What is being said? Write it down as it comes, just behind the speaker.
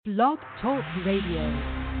Blog Talk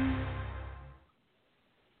Radio.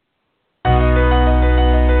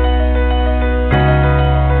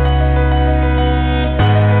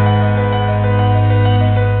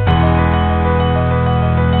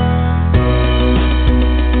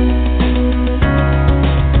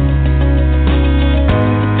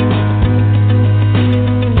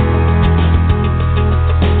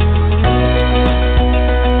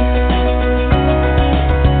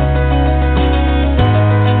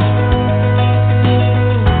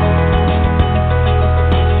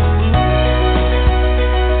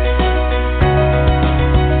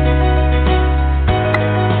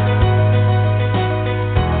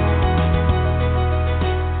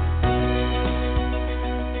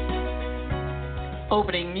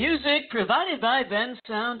 By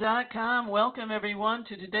bensound.com. Welcome everyone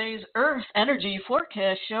to today's Earth Energy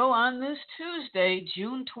Forecast Show on this Tuesday,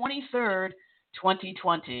 June 23rd,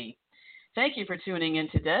 2020. Thank you for tuning in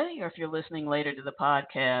today, or if you're listening later to the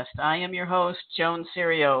podcast. I am your host, Joan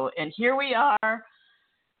Serio, and here we are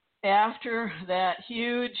after that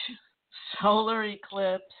huge solar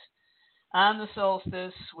eclipse on the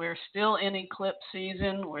solstice. We're still in eclipse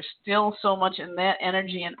season. We're still so much in that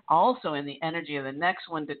energy and also in the energy of the next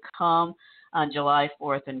one to come on July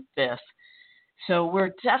 4th and 5th. So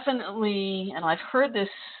we're definitely, and I've heard this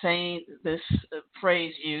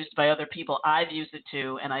phrase used by other people. I've used it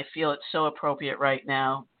too, and I feel it's so appropriate right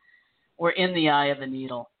now. We're in the eye of the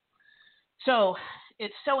needle. So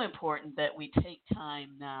it's so important that we take time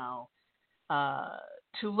now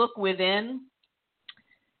to look within,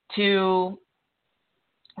 to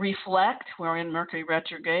reflect. We're in Mercury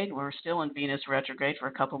retrograde. We're still in Venus retrograde for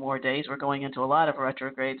a couple more days. We're going into a lot of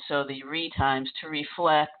retrogrades. So the times to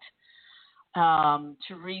reflect, to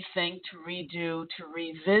rethink, to redo, to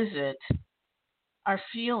revisit our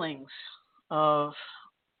feelings of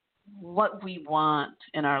what we want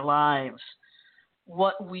in our lives,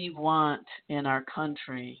 what we want in our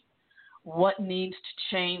country, what needs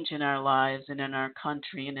to change in our lives and in our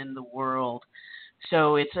country and in the world.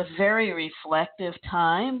 So it's a very reflective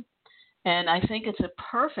time, and I think it's a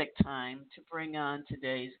perfect time to bring on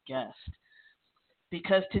today's guest,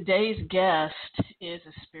 because today's guest is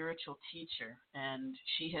a spiritual teacher, and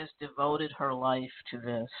she has devoted her life to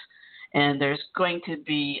this. And there's going to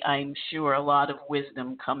be, I'm sure, a lot of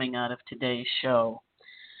wisdom coming out of today's show.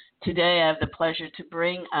 Today I have the pleasure to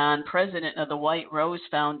bring on President of the White Rose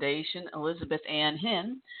Foundation, Elizabeth Ann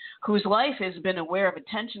Hinn, whose life has been aware of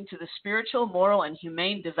attention to the spiritual, moral, and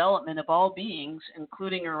humane development of all beings,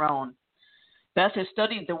 including her own. Beth has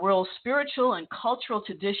studied the world's spiritual and cultural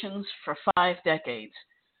traditions for 5 decades.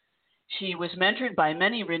 She was mentored by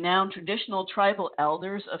many renowned traditional tribal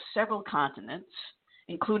elders of several continents,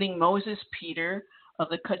 including Moses Peter of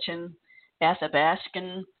the Kutchin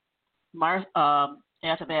Athabascan, Martha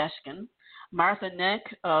Neck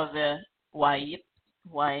of the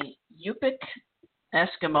Wayupik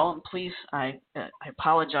Eskimo, and please, I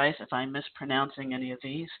apologize if I'm mispronouncing any of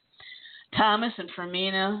these, Thomas and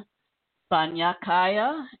Fermina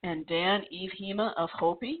Banyakaya, and Dan Evehema of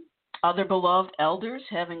Hopi. Other beloved elders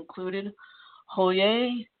have included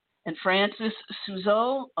Hoye and Francis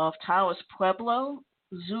Suzo of Taos Pueblo,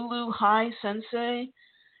 Zulu High Sensei,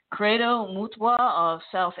 Credo Mutwa of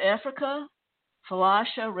South Africa,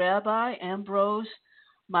 Falasha Rabbi Ambrose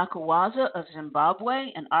Makawaza of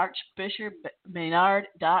Zimbabwe, and Archbishop Maynard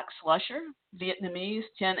Doc Slusher, Vietnamese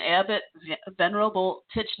Tien Abbot Venerable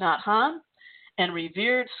Thich Nhat Hanh, and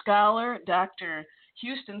revered scholar Dr.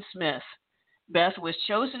 Houston Smith. Beth was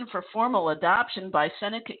chosen for formal adoption by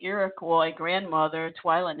Seneca Iroquois grandmother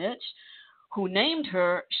Twyla Nitch, who named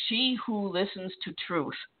her She Who Listens to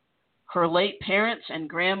Truth. Her late parents and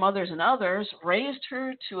grandmothers and others raised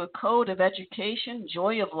her to a code of education,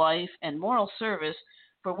 joy of life, and moral service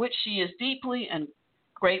for which she is deeply and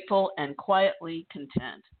grateful and quietly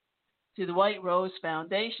content. Through the White Rose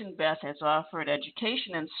Foundation, Beth has offered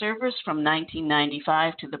education and service from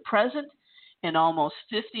 1995 to the present in almost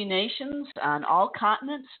 50 nations on all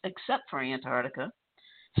continents except for Antarctica,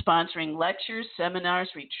 sponsoring lectures,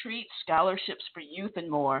 seminars, retreats, scholarships for youth,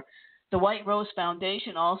 and more. The White Rose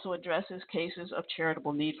Foundation also addresses cases of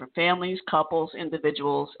charitable need for families, couples,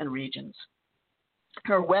 individuals, and regions.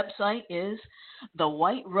 Her website is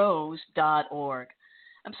thewhiterose.org.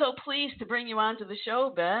 I'm so pleased to bring you on to the show,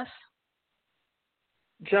 Beth.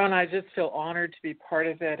 John, I just feel honored to be part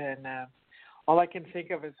of it, and all I can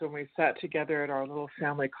think of is when we sat together at our little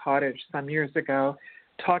family cottage some years ago,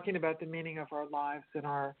 talking about the meaning of our lives and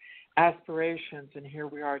our aspirations, and here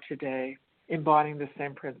we are today, embodying the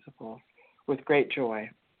same principles with great joy.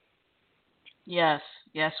 Yes,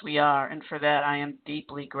 we are, and for that I am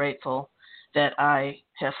deeply grateful. that I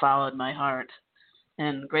have followed my heart,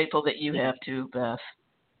 and grateful that you have too, Beth.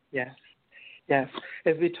 Yes, yes.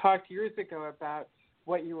 As we talked years ago about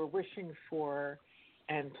what you were wishing for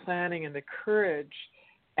and planning and the courage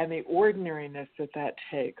and the ordinariness that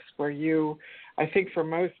takes, where you, I think for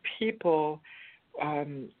most people,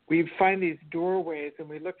 we find these doorways and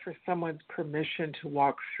we look for someone's permission to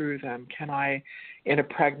walk through them. Can I, in a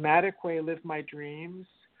pragmatic way, live my dreams?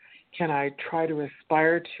 Can I try to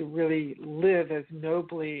aspire to really live as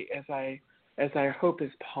nobly as I hope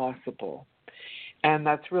is possible? And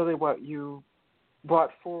that's really what you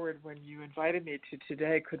brought forward when you invited me to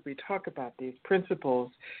today. Could we talk about these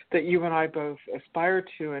principles that you and I both aspire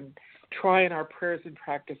to and try in our prayers and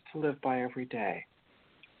practice to live by every day?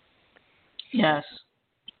 Yes.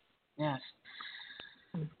 Yes.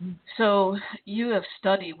 Mm-hmm. So you have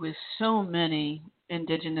studied with so many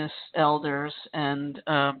Indigenous elders and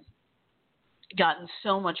gotten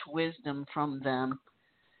so much wisdom from them.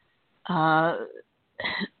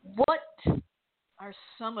 What are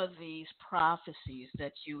some of these prophecies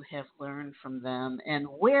that you have learned from them, and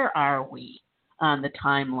where are we on the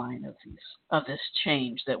timeline of this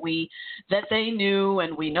change that they knew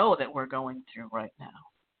and we know that we're going through right now?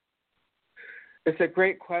 It's a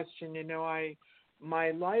great question. You know,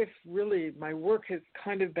 my life really, my work has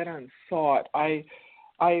kind of been unsought. I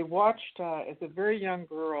watched, as a very young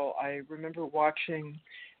girl, I remember watching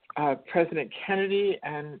President Kennedy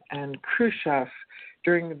and Khrushchev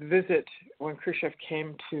during the visit when Khrushchev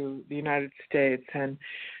came to the United States, and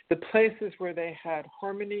the places where they had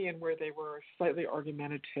harmony and where they were slightly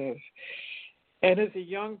argumentative. And as a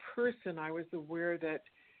young person, I was aware that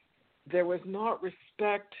there was not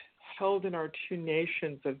respect held in our two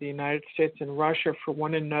nations of the United States and Russia for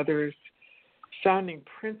one another's founding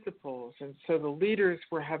principles. And so the leaders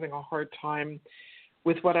were having a hard time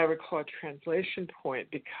with what I would call a translation point,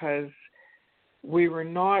 because we were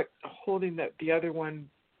not holding that the other one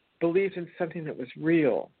believed in something that was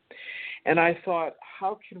real. And I thought,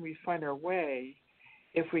 how can we find our way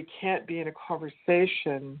if we can't be in a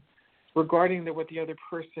conversation regarding what the other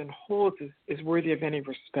person holds is worthy of any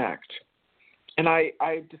respect? And I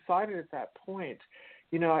decided at that point,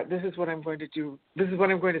 you know, this is what I'm going to do. This is what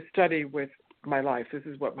I'm going to study with my life. This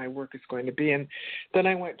is what my work is going to be. And then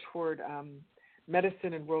I went toward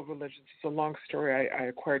medicine and world religions. It's a long story. I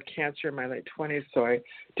acquired cancer in my late 20s, so I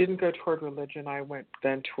didn't go toward religion. I went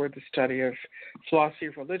then toward the study of philosophy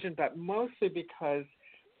of religion, but mostly because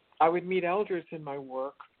I would meet elders in my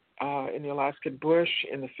work in the Alaskan bush,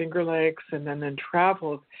 in the Finger Lakes, and then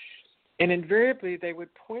traveled. And invariably, they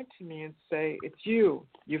would point to me and say, "It's you.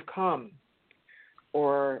 You've come."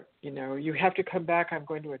 Or, you know, "You have to come back. I'm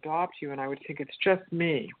going to adopt you." And I would think, it's just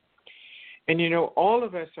me. And, you know, all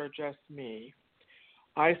of us are just me.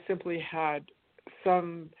 I simply had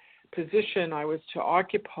some position I was to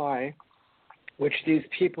occupy, which these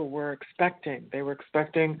people were expecting. They were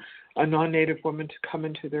expecting a non-native woman to come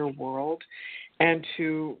into their world and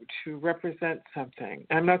to represent something.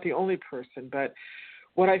 I'm not the only person, but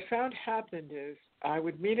what I found happened is I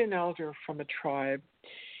would meet an elder from a tribe,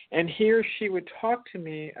 and he or she would talk to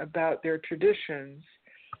me about their traditions,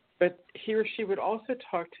 but he or she would also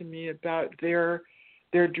talk to me about their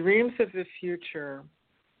dreams of the future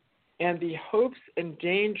and the hopes and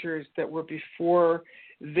dangers that were before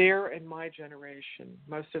their and my generation.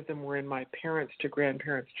 Most of them were in my parents' to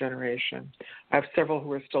grandparents' generation. I have several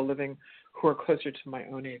who are still living who are closer to my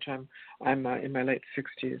own age. I'm in my late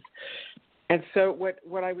 60s. And so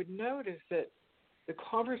what I would note is that the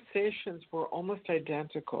conversations were almost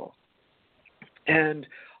identical. And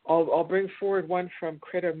I'll bring forward one from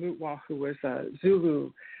Credo Mutwa, who was a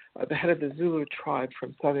Zulu, the head of the Zulu tribe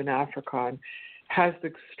from southern Africa, and has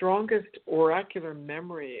the strongest oracular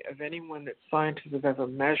memory of anyone that scientists have ever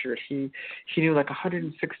measured. He knew like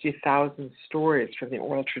 160,000 stories from the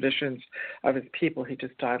oral traditions of his people. He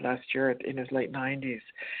just died last year in his late 90s.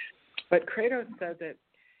 But Credo said that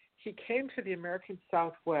he came to the American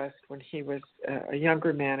Southwest when he was a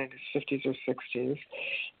younger man in his 50s or 60s,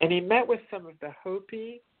 and he met with some of the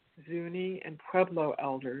Hopi, Zuni, and Pueblo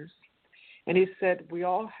elders, and he said, we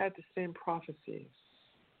all had the same prophecies.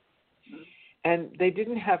 And they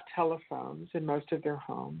didn't have telephones in most of their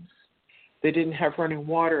homes. They didn't have running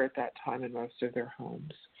water at that time in most of their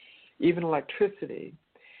homes, even electricity.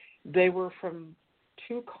 They were from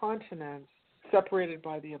two continents separated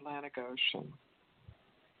by the Atlantic Ocean.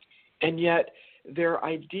 And yet their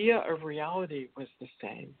idea of reality was the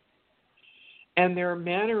same. And their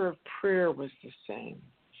manner of prayer was the same.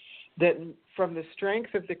 That from the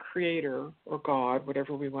strength of the Creator, or God,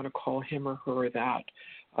 whatever we want to call him or her or that,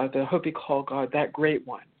 the Hopi call God that Great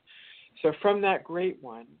One. So from that Great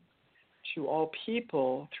One to all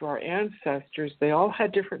people through our ancestors. They all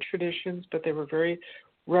had different traditions, but they were very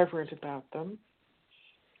reverent about them.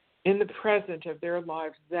 In the present of their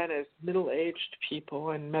lives then as middle-aged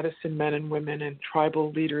people and medicine men and women and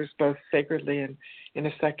tribal leaders, both sacredly and in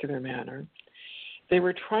a secular manner, they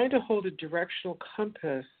were trying to hold a directional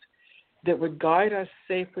compass that would guide us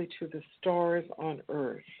safely to the stars on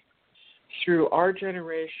Earth through our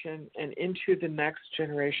generation and into the next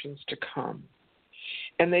generations to come.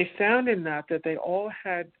 And they found in that they all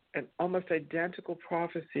had an almost identical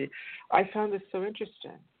prophecy. I found this so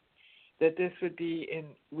interesting, that this would be in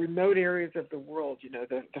remote areas of the world,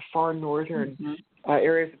 the far northern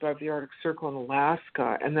areas above the Arctic Circle in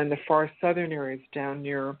Alaska, and then the far southern areas down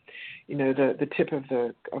near, the tip of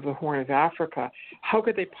the Horn of Africa. How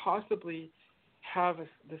could they possibly have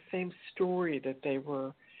the same story that they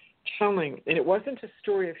were telling? And it wasn't a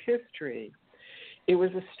story of history. It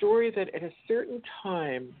was a story that at a certain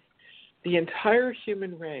time, the entire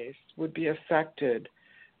human race would be affected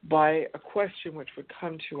by a question which would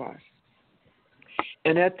come to us.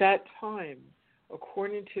 And at that time,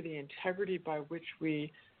 according to the integrity by which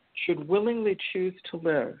we should willingly choose to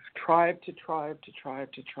live, tribe to tribe to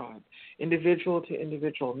tribe to tribe, individual to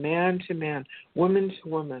individual, man to man, woman to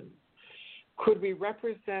woman, could we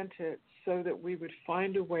represent it so that we would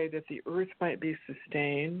find a way that the earth might be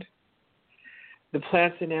sustained, the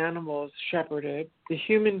plants and animals shepherded, the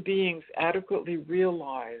human beings adequately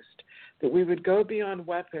realized that we would go beyond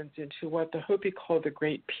weapons into what the Hopi called the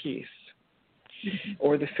Great Peace,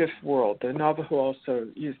 or the Fifth World. The Navajo also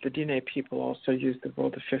used, the Diné people also used the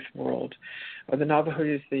word the Fifth World. The Navajo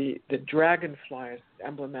used the dragonfly as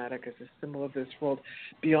emblematic as a symbol of this world,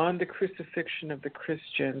 beyond the crucifixion of the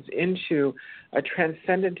Christians into a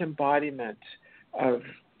transcendent embodiment of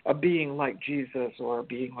a being like Jesus or a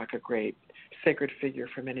being like a great sacred figure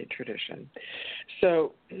from any tradition.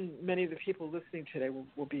 So many of the people listening today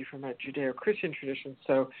will be from a Judeo-Christian tradition,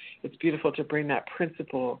 so it's beautiful to bring that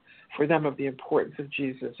principle for them of the importance of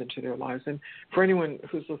Jesus into their lives. And for anyone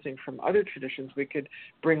who's listening from other traditions, we could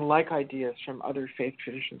bring like ideas from other faith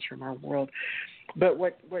traditions from our world. But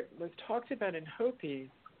what was talked about in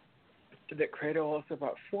Hopi that Credo also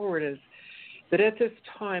brought forward is that at this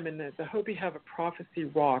time, and the Hopi have a prophecy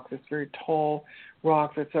rock, this very tall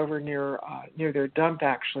rock that's over near their dump,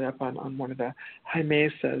 actually, up on one of the high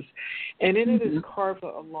mesas. And in it is carved a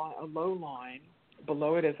low line.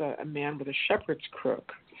 Below it is a man with a shepherd's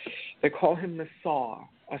crook. They call him Messiah,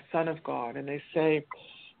 a son of God. And they say,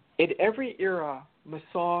 in every era,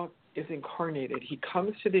 Messiah is incarnated. He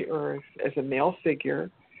comes to the earth as a male figure.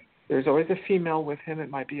 There's always a female with him. It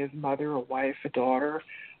might be his mother, a wife, a daughter,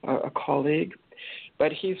 a colleague.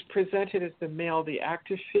 But he's presented as the male, the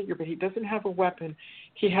active figure, but he doesn't have a weapon.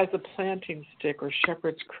 He has a planting stick or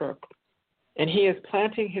shepherd's crook, and he is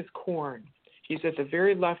planting his corn. He's at the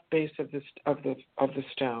very left base of the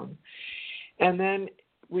stone. And then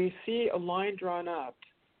we see a line drawn up,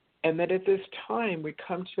 and that at this time we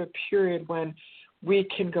come to a period when we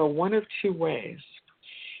can go one of two ways.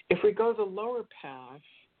 If we go the lower path,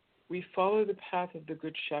 we follow the path of the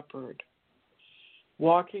Good Shepherd,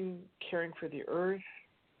 walking, caring for the earth,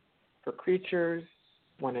 for creatures,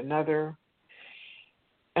 one another.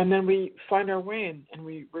 And then we find our way and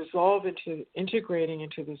we resolve into integrating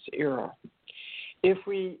into this era. If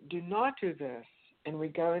we do not do this and we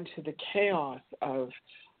go into the chaos of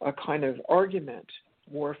a kind of argument,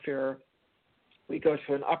 warfare, we go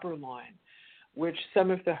to an upper line, which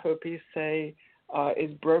some of the Hopis say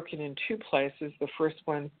is broken in two places. The first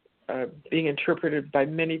one being interpreted by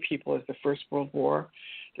many people as the First World War,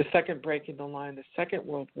 the second break in the line, the Second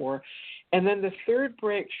World War, and then the third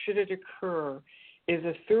break, should it occur, is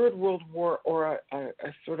a Third World War or a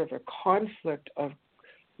sort of a conflict of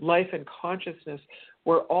life and consciousness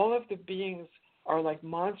where all of the beings are like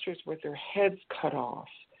monsters with their heads cut off,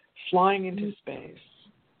 flying into space,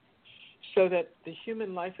 so that the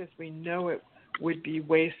human life as we know it would be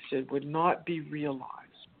wasted, would not be realized.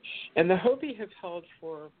 And the Hopi have held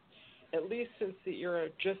for at least since the era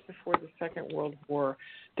just before the Second World War,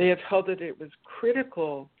 they have held that it was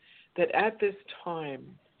critical that at this time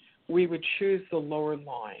we would choose the lower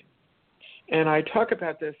line. And I talk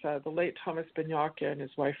about this. The late Thomas Banyaka and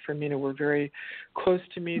his wife Fermina were very close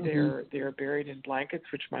to me. Mm-hmm. They are buried in blankets,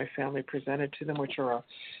 which my family presented to them, which are a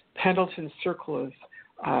Pendleton Circle of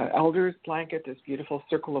Elders blanket, this beautiful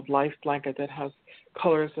Circle of Life blanket that has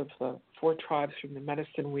colors of the four tribes from the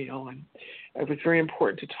medicine wheel. And it was very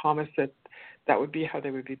important to Thomas that that would be how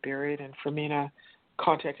they would be buried. And Fermina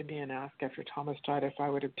contacted me and asked after Thomas died if I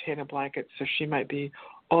would obtain a blanket so she might be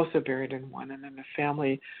also buried in one. And then the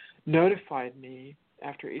family notified me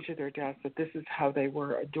after each of their deaths that this is how they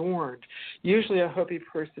were adorned. Usually a Hopi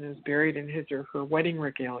person is buried in his or her wedding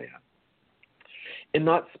regalia and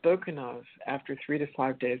not spoken of after 3 to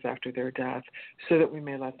 5 days after their death so that we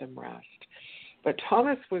may let them rest. But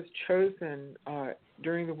Thomas was chosen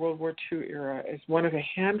during the World War II era as one of a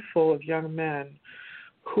handful of young men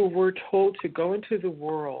who were told to go into the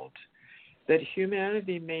world that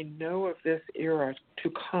humanity may know of this era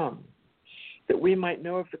to come, that we might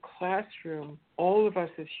know of the classroom all of us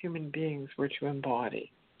as human beings were to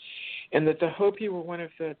embody, and that the Hopi were one of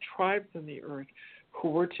the tribes on the earth who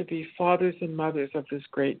were to be fathers and mothers of this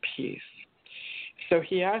great peace. So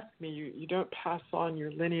he asked me, you don't pass on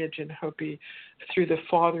your lineage in Hopi through the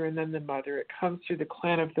father and then the mother. It comes through the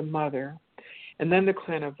clan of the mother and then the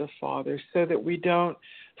clan of the father, so that we don't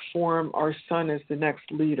form our son as the next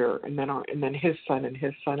leader and then his son and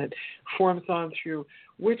his son. It forms on through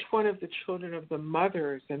which one of the children of the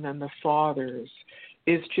mothers and then the fathers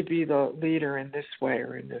is to be the leader in this way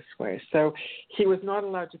or in this way. So he was not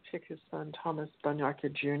allowed to pick his son, Thomas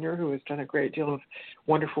Banyaka Jr., who has done a great deal of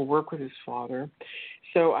wonderful work with his father.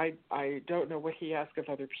 So I don't know what he asked of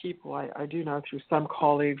other people. I do know through some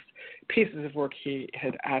colleagues pieces of work he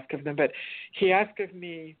had asked of them. But he asked of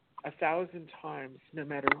me 1,000 times, no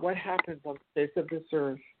matter what happens on the face of this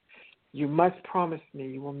earth, you must promise me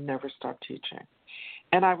you will never stop teaching.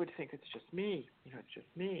 And I would think it's just me. It's just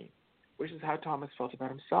me, which is how Thomas felt about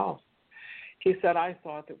himself. He said, I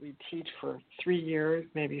thought that we'd teach for 3 years,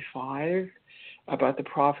 maybe 5, about the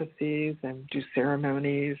prophecies and do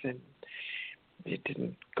ceremonies, and it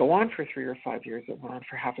didn't go on for 3 or 5 years. It went on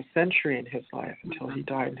for half a century in his life until he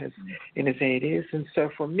died in his 80s. And so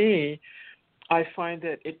for me, I find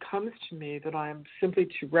that it comes to me that I am simply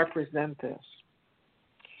to represent this.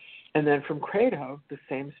 And then from Credo, the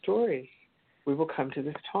same stories. We will come to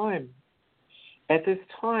this time. At this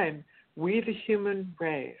time, we, the human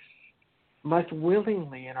race, must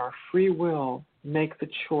willingly, in our free will, make the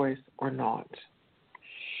choice or not.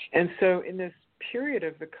 And so in this period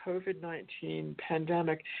of the COVID-19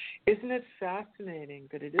 pandemic, isn't it fascinating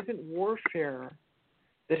that it isn't warfare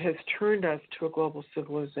that has turned us to a global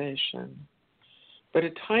civilization, but a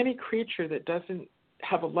tiny creature that doesn't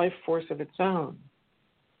have a life force of its own?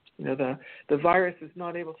 The virus is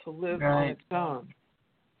not able to live on its own.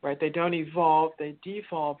 Right? They don't evolve, they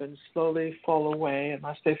devolve and slowly fall away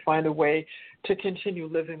unless they find a way to continue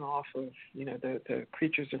living off of, the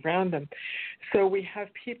creatures around them. So we have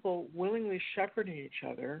people willingly shepherding each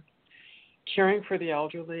other, caring for the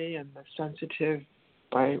elderly and the sensitive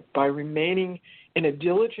by remaining in a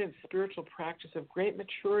diligent spiritual practice of great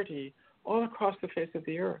maturity all across the face of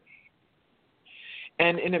the earth.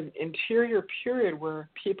 And in an interior period where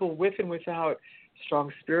people with and without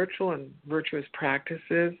strong spiritual and virtuous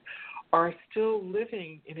practices are still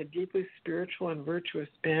living in a deeply spiritual and virtuous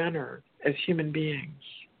manner as human beings.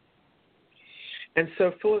 And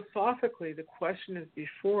so philosophically, the question is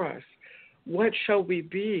before us, what shall we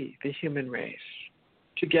be, the human race,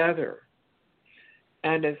 together,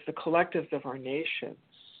 and as the collectives of our nations,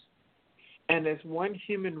 and as one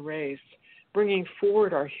human race, bringing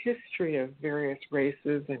forward our history of various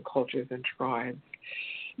races and cultures and tribes,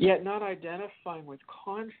 yet not identifying with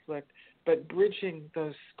conflict, but bridging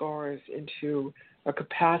those scars into a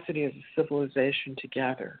capacity as a civilization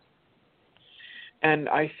together. And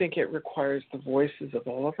I think it requires the voices of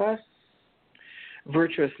all of us,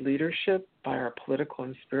 virtuous leadership by our political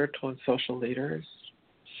and spiritual and social leaders,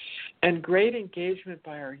 and great engagement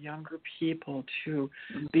by our younger people to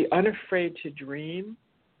be unafraid to dream,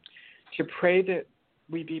 to pray that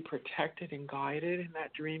we be protected and guided in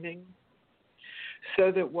that dreaming,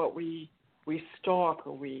 so that what we stalk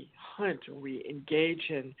or we hunt or we engage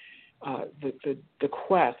in the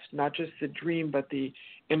quest, not just the dream, but the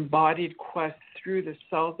embodied quest through the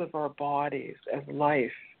cells of our bodies as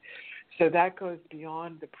life. So that goes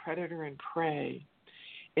beyond the predator and prey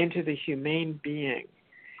into the humane being.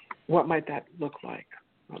 What might that look like?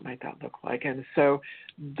 What might that look like? And so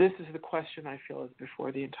this is the question I feel is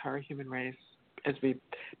before the entire human race as we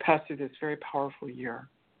pass through this very powerful year.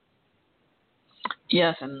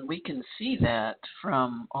 Yes, and we can see that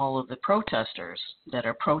from all of the protesters that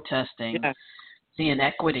are protesting the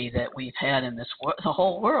inequity that we've had in the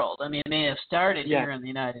whole world. I mean, it may have started here in the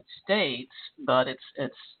United States, but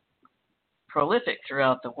it's prolific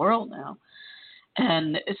throughout the world now.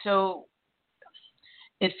 And so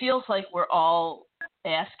it feels like we're all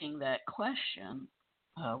asking that question.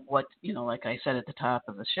 What, like I said at the top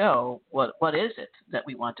of the show, what is it that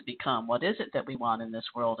we want to become? What is it that we want in this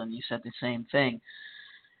world? And you said the same thing.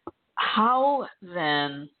 How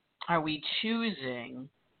then are we choosing?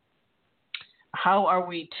 How are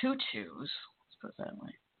we to choose put it that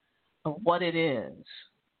way, of what it is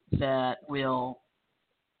that will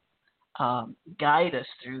guide us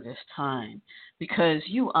through this time, because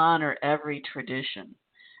you honor every tradition,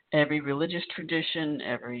 every religious tradition,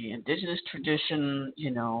 every indigenous tradition,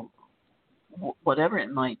 whatever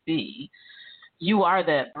it might be. You are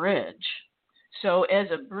that bridge. So as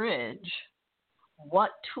a bridge,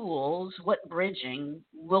 what tools, what bridging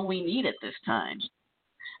will we need at this time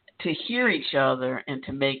to hear each other and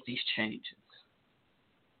to make these changes?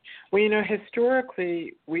 Well,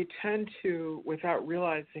 historically, we tend to, without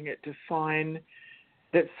realizing it, define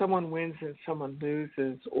that someone wins and someone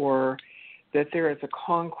loses, or that there is a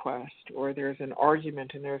conquest, or there's an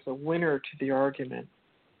argument and there's a winner to the argument.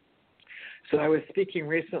 So I was speaking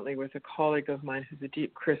recently with a colleague of mine who's a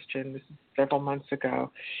deep Christian, this is several months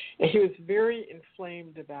ago, and he was very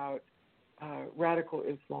inflamed about radical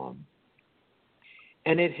Islam.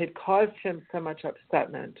 And it had caused him so much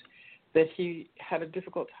upsetment that he had a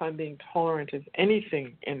difficult time being tolerant of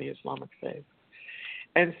anything in the Islamic faith.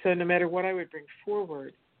 And so no matter what I would bring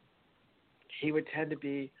forward, he would tend to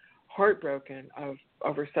be heartbroken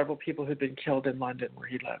over several people who'd been killed in London where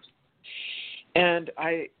he lives. And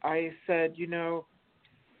I said, did you know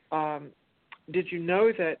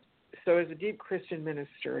that, so as a deep Christian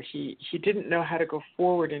minister, he didn't know how to go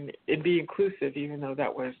forward and be inclusive, even though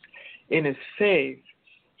that was in his faith.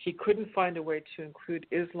 He couldn't find a way to include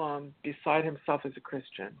Islam beside himself as a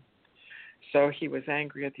Christian. So he was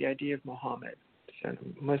angry at the idea of Muhammad. So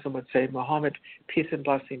a Muslim would say, Muhammad, peace and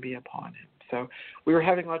blessing be upon him. So we were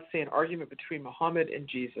having, let's say, an argument between Muhammad and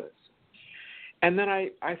Jesus. And then I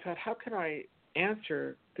thought, how can I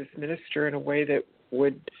answer this minister in a way that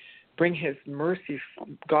would bring his mercy,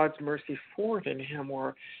 God's mercy forward in him,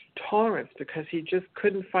 or tolerance, because he just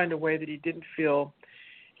couldn't find a way that he didn't feel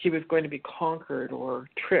he was going to be conquered or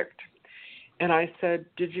tricked. And I said,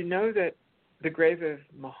 did you know that the grave of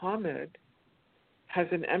Muhammad has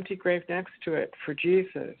an empty grave next to it for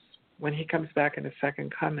Jesus when he comes back in his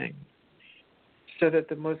second coming, so that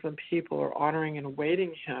the Muslim people are honoring and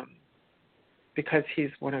awaiting him because he's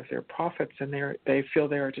one of their prophets, and they feel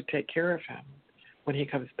they are to take care of him when he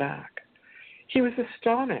comes back. He was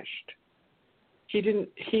astonished.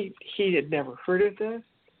 He had never heard of this.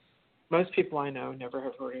 Most people I know never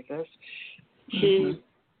have heard of this.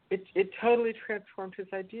 It totally transformed his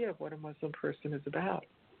idea of what a Muslim person is about.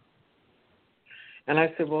 And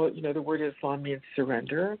I said, well, the word Islam means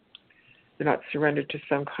surrender. They're not surrendered to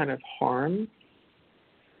some kind of harm.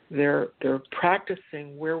 They're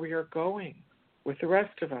practicing where we are going with the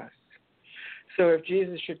rest of us. So if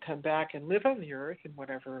Jesus should come back and live on the earth in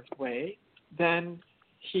whatever way, then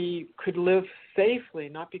he could live safely,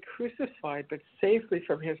 not be crucified, but safely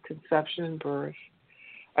from his conception and birth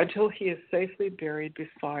until he is safely buried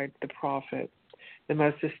beside the prophet, the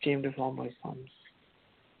most esteemed of all Muslims.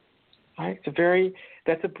 Right?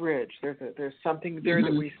 That's a bridge. There's something there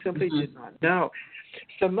that we simply did not know.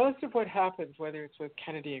 So most of what happens, whether it's with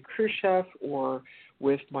Kennedy and Khrushchev or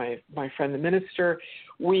with my friend the minister,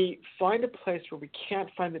 we find a place where we can't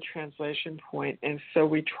find the translation point, and so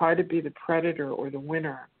we try to be the predator or the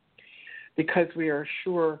winner, because we are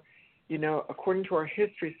sure, according to our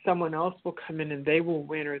history, someone else will come in and they will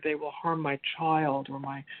win, or they will harm my child or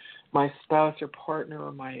my spouse or partner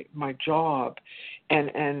or my job,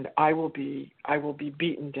 and I will be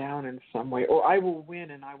beaten down in some way, or I will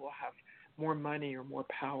win and I will have more money or more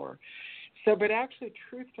power. So, but actually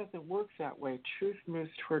truth doesn't work that way. Truth moves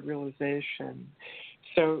toward realization.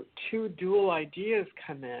 So two dual ideas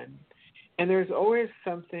come in, and there's always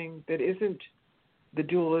something that isn't the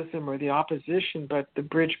dualism or the opposition, but the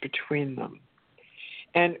bridge between them.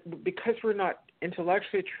 And because we're not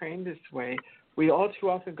intellectually trained this way, we all too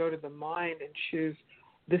often go to the mind and choose,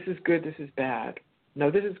 this is good, this is bad. No,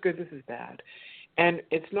 this is good, this is bad. And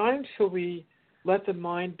it's not until we let the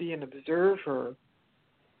mind be an observer,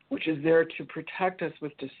 which is there to protect us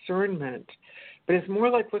with discernment, but it's more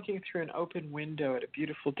like looking through an open window at a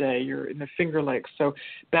beautiful day. You're in the Finger Lakes, so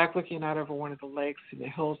back looking out over one of the lakes in the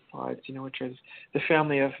hillsides, which is the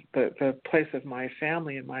family of the place of my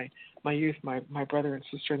family and my youth. My brother and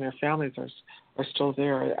sister and their families are still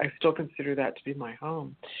there. I still consider that to be my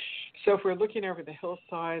home. So if we're looking over the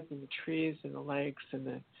hillsides and the trees and the lakes and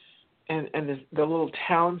the little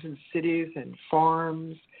towns and cities and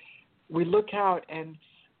farms, we look out and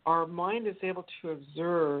our mind is able to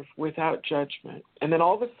observe without judgment. And then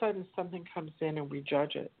all of a sudden something comes in and we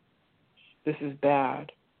judge it. This is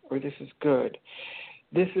bad, or this is good.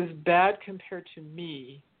 This is bad compared to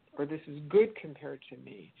me, or this is good compared to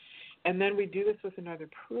me. And then we do this with another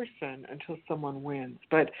person until someone wins.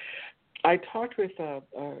 But I talked with a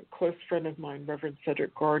close friend of mine, Reverend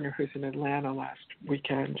Cedric Gardner, who's in Atlanta last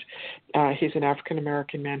weekend. He's an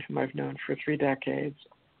African-American man whom I've known for 3 decades.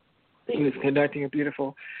 He was conducting a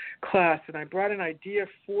beautiful class, and I brought an idea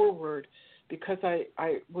forward because I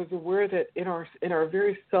was aware that in our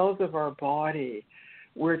very cells of our body,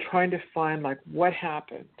 we're trying to find, like, what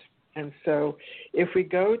happened. And so if we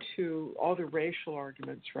go to all the racial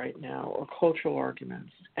arguments right now or cultural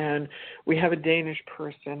arguments, and we have a Danish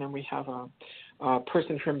person and we have a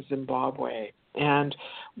person from Zimbabwe, and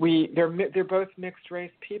they're both mixed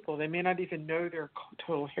race people. They may not even know their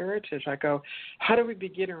total heritage. I go, how do we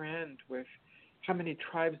begin or end with how many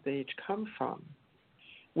tribes they each come from?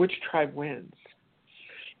 Which tribe wins?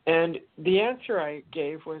 And the answer I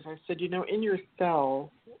gave was, I said, in your cell,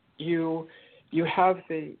 you have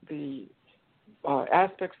the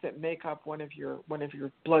aspects that make up one of your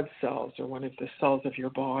blood cells or one of the cells of your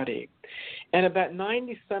body, and about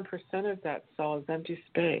 97% of that cell is empty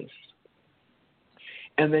space.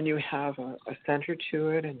 And then you have a center to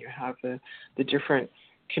it, and you have the different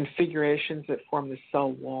configurations that form the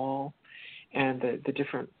cell wall and the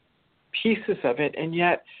different pieces of it. And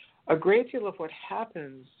yet a great deal of what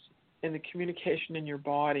happens in the communication in your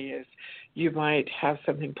body is you might have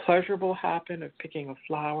something pleasurable happen, of picking a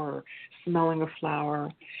flower or smelling a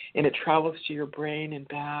flower, and it travels to your brain and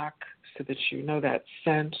back so that you know that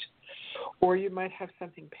scent. Or you might have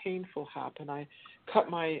something painful happen. I cut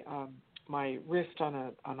my wrist on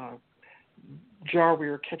a jar. We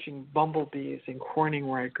were catching bumblebees in Corning,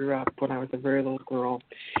 where I grew up when I was a very little girl,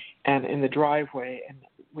 and in the driveway, and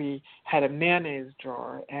we had a mayonnaise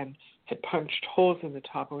jar and had punched holes in the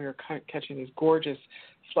top, and we were catching this gorgeous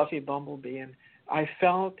fluffy bumblebee, and I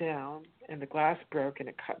fell down and the glass broke and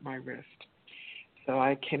it cut my wrist. So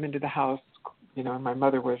I came into the house, and my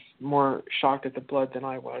mother was more shocked at the blood than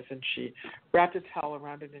I was, and she wrapped a towel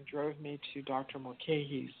around it and drove me to Dr.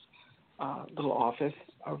 Mulcahy's little office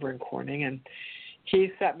over in Corning, and he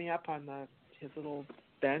sat me up on his little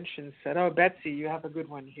bench and said, "Oh, Betsy, you have a good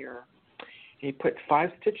one here." He put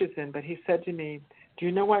 5 stitches in, but he said to me, "Do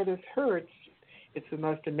you know why this hurts? It's the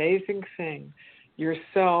most amazing thing. Your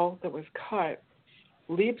cell that was cut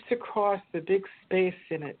leaps across the big space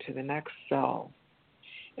in it to the next cell,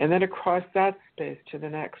 and then across that space to the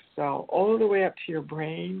next cell, all the way up to your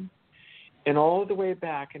brain and all the way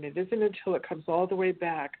back. And it isn't until it comes all the way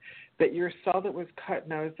back that your cell that was cut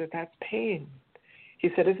knows that that's pain." He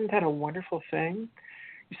said, "Isn't that a wonderful thing?"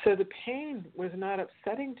 So the pain was not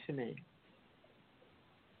upsetting to me.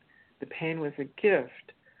 The pain was a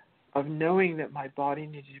gift of knowing that my body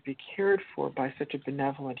needed to be cared for by such a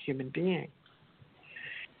benevolent human being.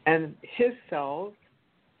 And his cells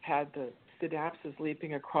had the synapses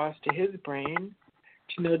leaping across to his brain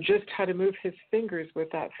to know just how to move his fingers with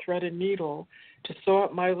that thread and needle to sew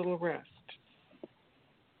up my little wrist.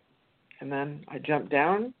 And then I jumped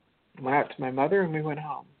down, went out to my mother, and we went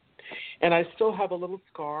home. And I still have a little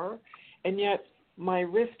scar, and yet my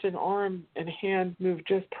wrist and arm and hand moved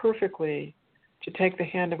just perfectly to take the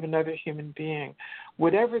hand of another human being,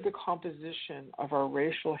 whatever the composition of our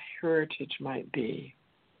racial heritage might be.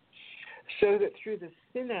 So that through the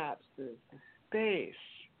synapses, the space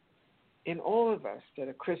in all of us that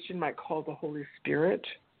a Christian might call the Holy Spirit,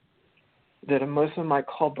 that a Muslim might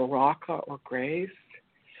call Baraka or grace,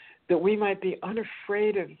 that we might be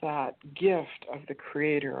unafraid of that gift of the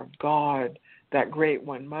Creator, of God, that great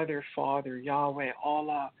one, Mother, Father, Yahweh,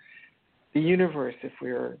 Allah, the universe, if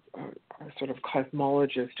we're a sort of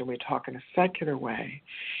cosmologist and we talk in a secular way.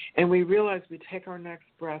 And we realize we take our next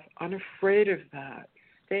breath unafraid of that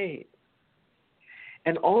state.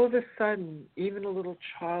 And all of a sudden, even a little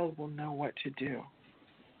child will know what to do.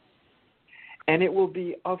 And it will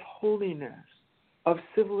be of holiness, of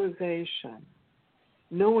civilization,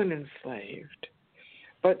 no one enslaved,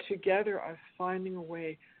 but together us finding a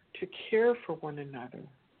way to care for one another.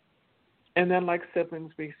 And then like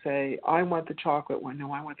siblings, we say, "I want the chocolate one,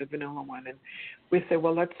 no, I want the vanilla one." And we say,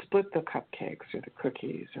 well, let's split the cupcakes or the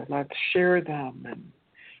cookies, or let's share them, and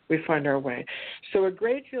we find our way. So a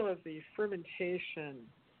great deal of the fermentation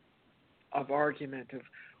of argument of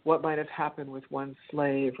what might have happened with one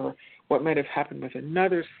slave, or what might have happened with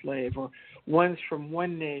another slave, or one's from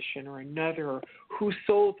one nation or another, or who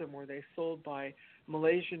sold them, were they sold by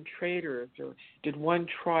Malaysian traders, or did one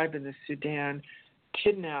tribe in the Sudan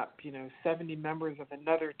kidnap 70 members of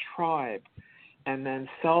another tribe and then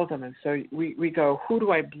sell them? And so we go, who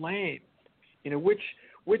do I blame?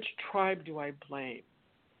 Which tribe do I blame?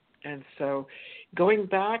 And so going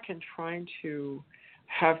back and trying to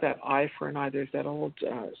have that eye for an eye, there's that old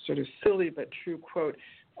sort of silly but true quote,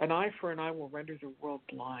 "An eye for an eye will render the world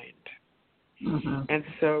blind." Mm-hmm. And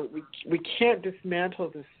so we can't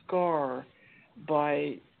dismantle the scar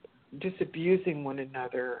by disabusing one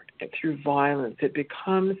another through violence. It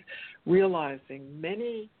becomes realizing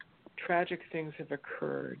many tragic things have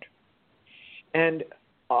occurred, and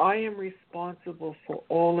I am responsible for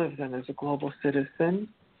all of them as a global citizen,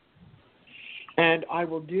 and I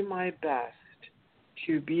will do my best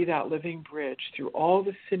to be that living bridge through all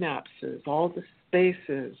the synapses, all the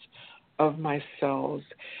spaces of my cells,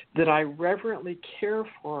 that I reverently care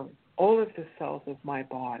for all of the cells of my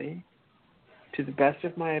body to the best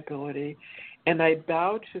of my ability, and I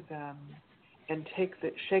bow to them and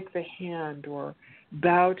shake the hand or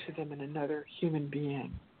bow to them in another human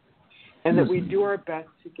being, and that we do our best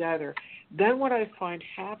together. Then what I find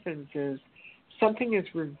happens is something is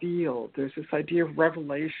revealed. There's this idea of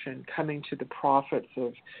revelation coming to the prophets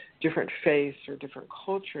of different faiths or different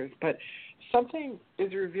cultures, but something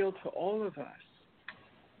is revealed to all of us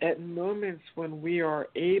at moments when we are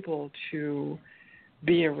able to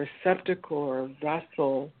be a receptacle or a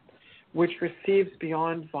vessel which receives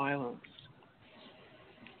beyond violence.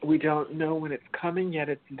 We don't know when it's coming, yet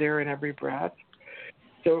it's there in every breath.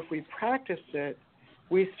 So if we practice it,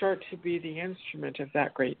 we start to be the instrument of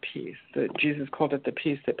that great peace. That Jesus called it the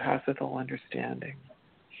peace that passeth all understanding.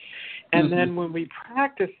 And then when we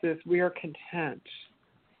practice this, we are content.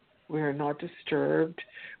 We are not disturbed.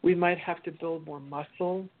 We might have to build more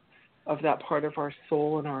muscle of that part of our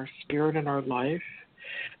soul and our spirit and our life,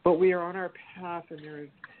 but we are on our path, and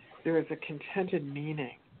there is a contented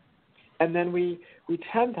meaning. And then we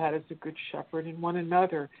tend that as a good shepherd in one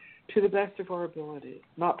another to the best of our ability.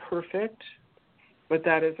 Not perfect, but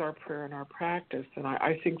that is our prayer and our practice. And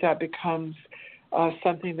I think that becomes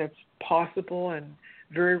something that's possible and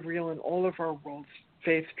very real in all of our world's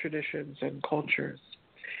faith traditions and cultures.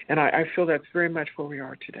 And I feel that's very much where we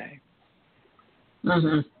are today.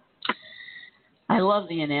 Mm-hmm. I love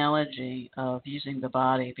the analogy of using the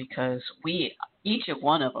body, because each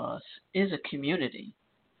one of us is a community.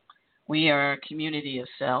 We are a community of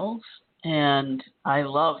cells, and I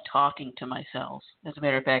love talking to my cells. As a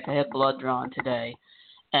matter of fact, I had blood drawn today,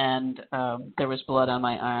 and there was blood on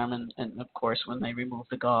my arm, and of course when they removed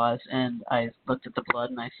the gauze, and I looked at the blood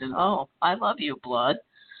and I said, "Oh, I love you, blood."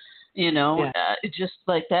 Just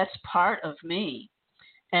like that's part of me.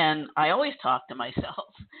 And I always talk to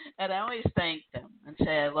myself, and I always thank them and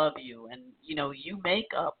say, "I love you." And, you make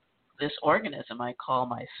up this organism I call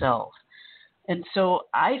myself. And so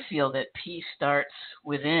I feel that peace starts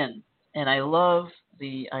within. And I love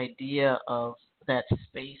the idea of that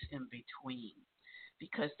space in between,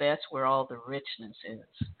 because that's where all the richness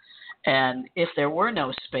is. And if there were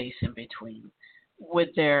no space in between,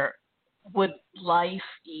 would life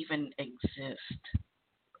even exist?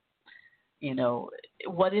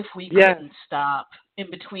 What if we couldn't stop in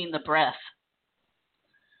between the breath?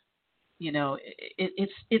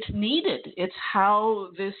 It's needed. It's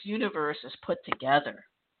how this universe is put together.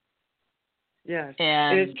 Yes,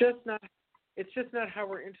 and it's just not how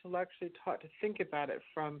we're intellectually taught to think about it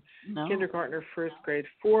from kindergarten or first grade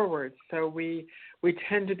forward. So we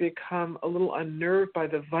tend to become a little unnerved by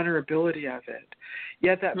the vulnerability of it.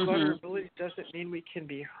 Yet that vulnerability doesn't mean we can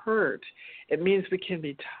be hurt. It means we can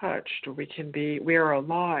be touched, or we are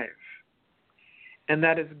alive. And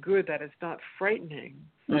that is good. That is not frightening.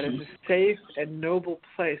 That is a safe and noble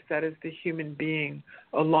place. That is the human being,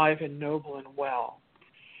 alive and noble and well.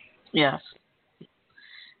 Yes.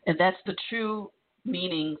 And that's the true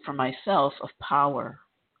meaning for myself of power.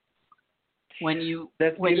 When you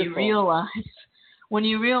realize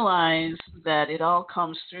that it all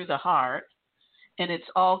comes through the heart, and it's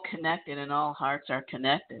all connected, and all hearts are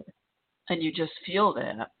connected, and you just feel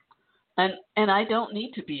that. And I don't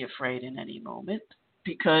need to be afraid in any moment,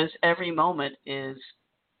 because every moment is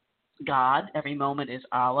God, every moment is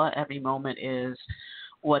Allah, every moment is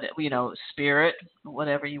spirit,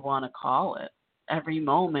 whatever you want to call it. Every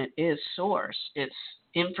moment is source. It's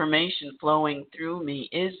information flowing through me,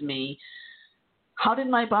 is me. How did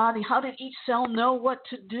each cell know what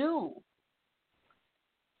to do?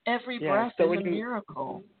 Every breath is a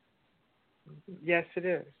miracle. Yes, it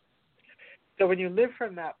is. So when you live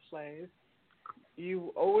from that place,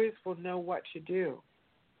 you always will know what to do.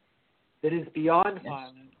 That is beyond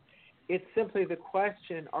violence. It's simply the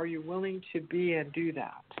question, are you willing to be and do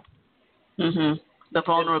that? The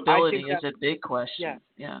vulnerability is a big question.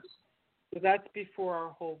 Yes. So that's before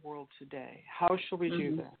our whole world today. How shall we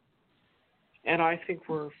do that? And I think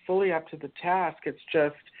we're fully up to the task. It's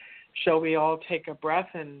just, shall we all take a breath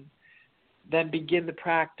and then begin the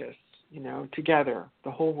practice, together,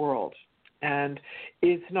 the whole world. And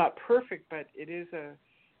it's not perfect, but it is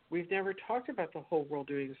we've never talked about the whole world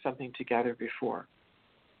doing something together before.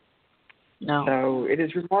 No. So it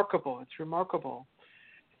is remarkable. It's remarkable.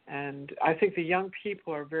 And I think the young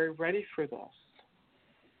people are very ready for this.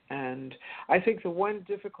 And I think the one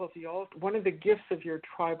difficulty, one of the gifts of your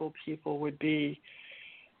tribal people would be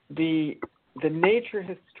the nature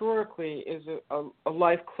historically is a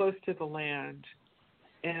life close to the land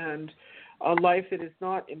and a life that is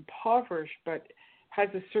not impoverished but has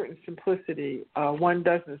a certain simplicity. One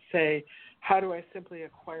doesn't say, how do I simply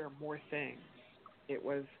acquire more things? It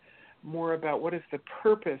was more about what is the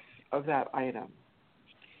purpose of that item.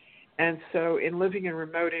 And so in living in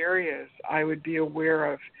remote areas, I would be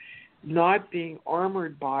aware of not being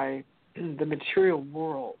armored by the material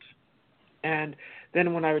world. And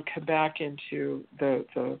then when I would come back into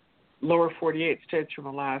the lower 48 states from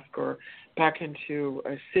Alaska or back into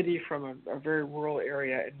a city from a very rural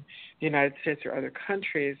area in the United States or other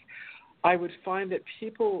countries, I would find that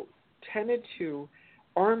people tended to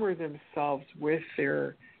armor themselves with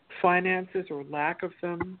their finances or lack of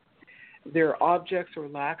them, their objects or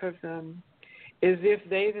lack of them, as if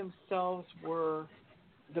they themselves were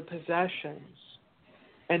the possessions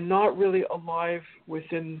and not really alive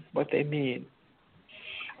within what they mean.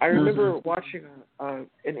 I remember watching an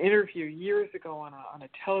interview years ago on a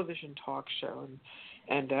television talk show,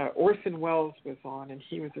 and Orson Welles was on, and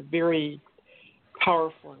he was a very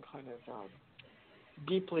powerful and kind of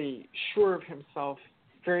deeply sure of himself,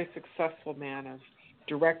 very successful man of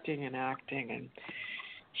directing and acting. And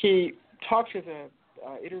he talked to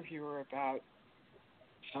the interviewer about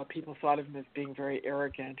how people thought of him as being very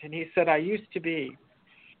arrogant. And he said, I used to be.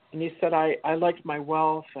 And he said, I liked my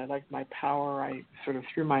wealth, I liked my power, I sort of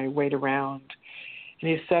threw my weight around.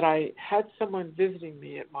 And he said, I had someone visiting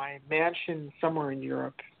me at my mansion somewhere in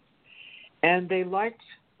Europe, and they liked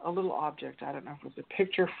a little object. I don't know if it was a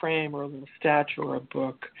picture frame or a little statue or a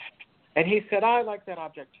book. And he said, I like that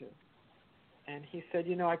object too. And he said,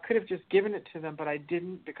 I could have just given it to them, but I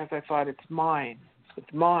didn't because I thought it's mine.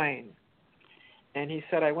 It's mine. And he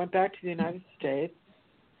said, I went back to the United States.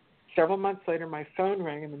 Several months later, my phone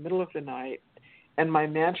rang in the middle of the night, and my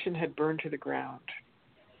mansion had burned to the ground.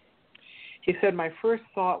 He said, my first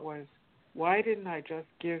thought was, why didn't I just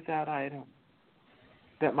give that item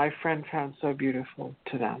that my friend found so beautiful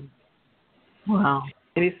to them? Wow.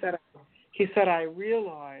 And he said, I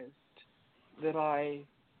realized that I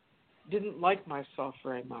didn't like myself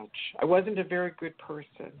very much. I wasn't a very good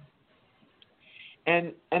person.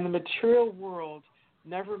 And the material world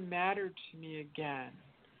never mattered to me again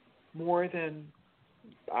more than,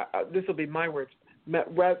 this will be my words,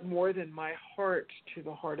 more than my heart to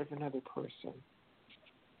the heart of another person.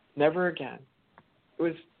 Never again. It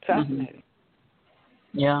was fascinating.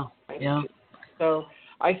 Yeah, yeah. So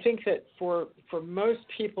I think that for most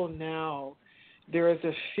people now, there is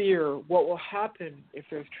a fear, what will happen if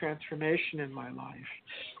there's transformation in my life?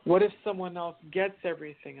 What if someone else gets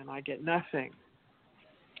everything and I get nothing?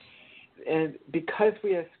 And because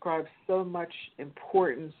we ascribe so much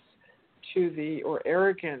importance or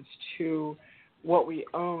arrogance to what we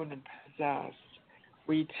own and possess,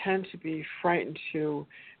 we tend to be frightened to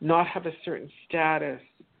not have a certain status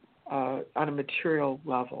on a material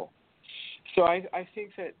level. So I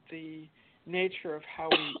think that the nature of how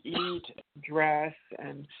we eat, dress,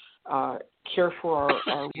 and care for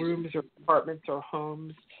our rooms or apartments or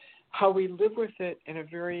homes, how we live with it in a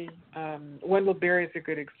very Wendell Berry is a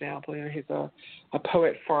good example. He's a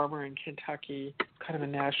poet farmer in Kentucky, kind of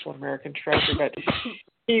a national American treasure. But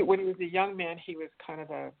when he was a young man, he was kind of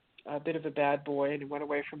a bit of a bad boy, and he went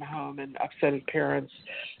away from home and upset his parents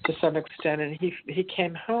to some extent. And he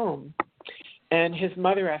came home, and his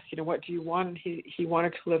mother asked, what do you want? And he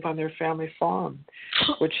wanted to live on their family farm,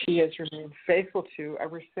 which he has remained faithful to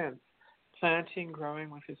ever since, planting, growing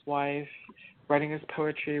with his wife, writing his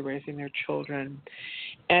poetry, raising their children.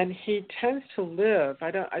 And he tends to live, I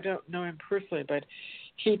don't know him personally, but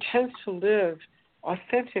he tends to live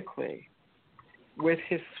authentically with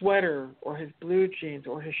his sweater or his blue jeans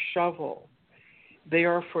or his shovel. They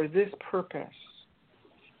are for this purpose,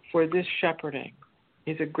 for this shepherding.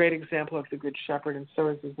 He's a great example of the Good Shepherd, and so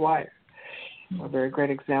is his wife, a very great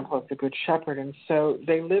example of the Good Shepherd. And so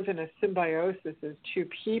they live in a symbiosis as two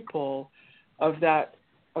people of that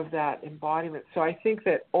embodiment. So I think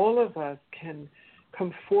that all of us can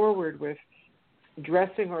come forward with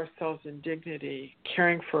dressing ourselves in dignity,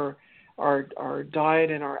 caring for our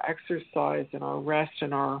diet and our exercise and our rest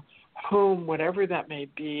and our home, whatever that may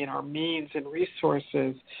be, and our means and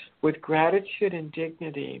resources with gratitude and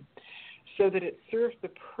dignity, so that it serves the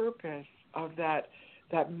purpose of that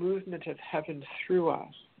movement of heaven through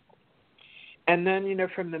us. And then,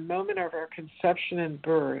 from the moment of our conception and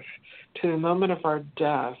birth to the moment of our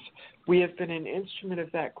death, we have been an instrument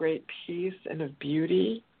of that great peace and of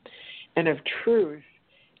beauty and of truth.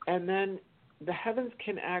 And then the heavens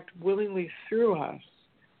can act willingly through us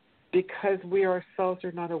because we ourselves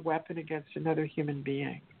are not a weapon against another human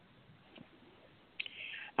being.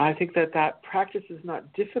 I think that practice is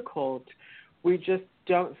not difficult. We just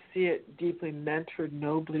don't see it deeply mentored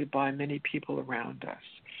nobly by many people around us.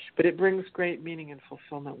 But it brings great meaning and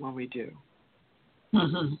fulfillment when we do.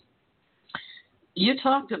 Mm-hmm. You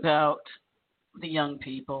talked about the young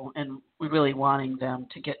people and really wanting them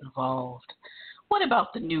to get involved. What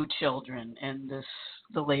about the new children and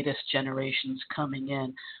the latest generations coming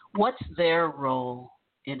in? What's their role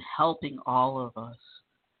in helping all of us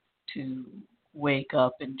to wake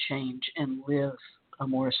up and change and live a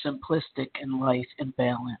more simplistic in life and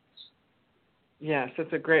balance? Yes,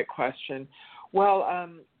 that's a great question. Well,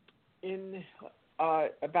 in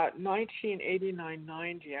about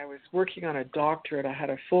 1989-90, I was working on a doctorate. I had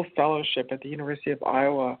a full fellowship at the University of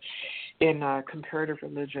Iowa in comparative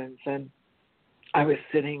religions, and I was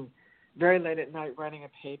sitting very late at night writing a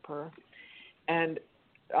paper, and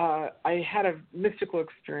I had a mystical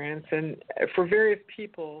experience. And for various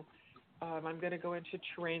people, I'm going to go into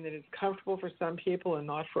terrain that is comfortable for some people and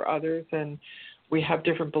not for others, and we have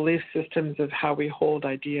different belief systems of how we hold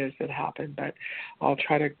ideas that happen, but I'll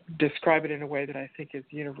try to describe it in a way that I think is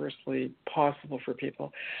universally possible for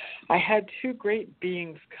people. I had two great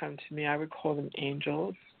beings come to me. I would call them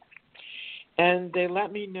angels, and they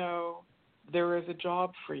let me know there is a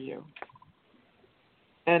job for you.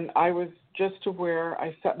 And I was just aware.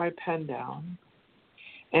 I set my pen down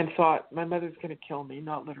and thought, my mother's going to kill me,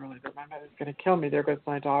 not literally, but my mother's going to kill me. There goes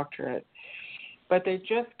my doctorate. But they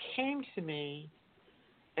just came to me,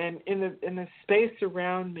 and in the space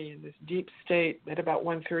around me, in this deep state, at about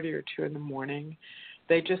 1:30 or 2 in the morning,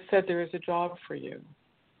 they just said, there is a job for you.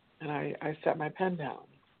 And I set my pen down.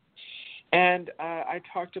 And I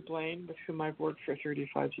talked to Blaine, with whom I've worked for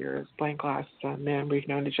 35 years. Blaine Glass, man, we've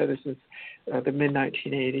known each other since the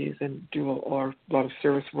mid-1980s and do a lot of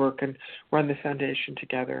service work and run the foundation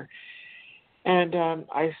together. And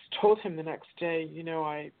I told him the next day,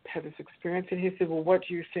 I had this experience. And he said, well, what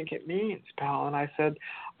do you think it means, pal? And I said,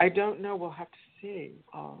 I don't know. We'll have to see.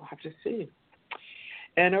 I'll have to see.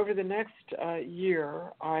 And over the next year,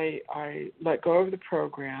 I let go of the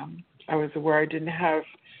program. I was aware I didn't have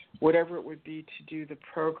whatever it would be to do the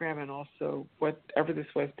program and also whatever this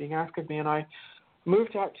was being asked of me. And I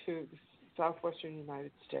moved out to the southwestern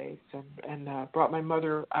United States and brought my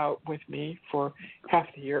mother out with me for half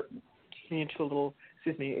the year into a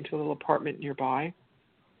little apartment nearby.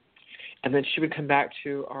 And then she would come back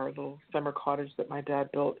to our little summer cottage that my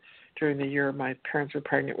dad built during the year my parents were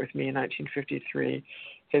pregnant with me in 1953.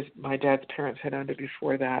 My dad's parents had owned it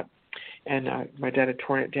before that. And my dad had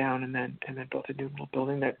torn it down and then built a new little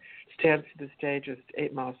building that stands to this day just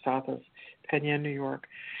 8 miles south of Penn Yan, New York.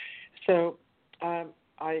 So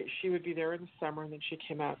she would be there in the summer, and then she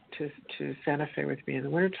came out to Santa Fe with me in the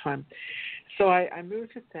wintertime. So I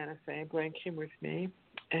moved to Santa Fe. Blaine came with me,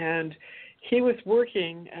 and he was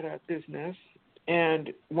working at a business.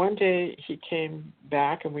 And one day he came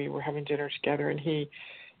back, and we were having dinner together, and he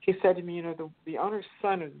said to me, the owner's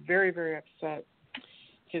son is very, very upset.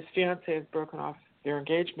 His fiancée has broken off their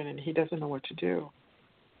engagement, and he doesn't know what to do.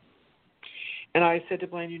 And I said to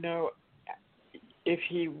Blaine, if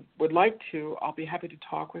he would like to, I'll be happy to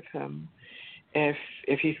talk with him. If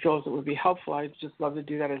he feels it would be helpful, I'd just love to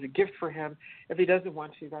do that as a gift for him. If he doesn't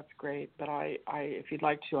want to, that's great. But if he'd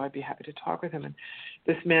like to, I'd be happy to talk with him. And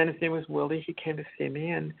this man, his name was Willie, he came to see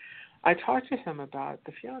me, and I talked to him about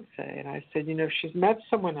the fiancée. And I said, if she's met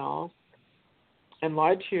someone else and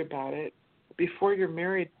lied to you about it, before you're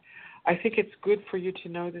married, I think it's good for you to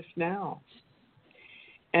know this now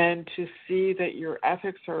and to see that your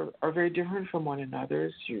ethics are very different from one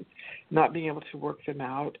another's, you not being able to work them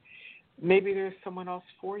out. Maybe there's someone else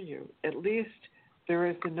for you. At least there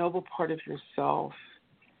is the noble part of yourself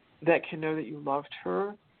that can know that you loved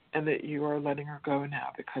her and that you are letting her go now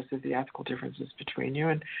because of the ethical differences between you.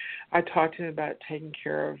 And I talked to him about taking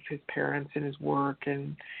care of his parents and his work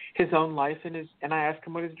and his own life, and I asked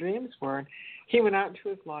him what his dreams were. And he went out into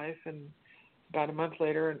his life, and about a month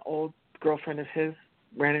later, an old girlfriend of his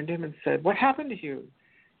ran into him and said, what happened to you?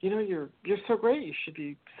 You're so great. You should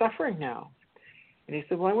be suffering now. And he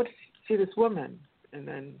said, well, I went to see this woman. And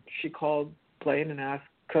then she called Blaine and asked,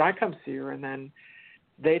 could I come see her? And then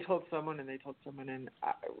they told someone, and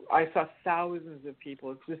I saw thousands of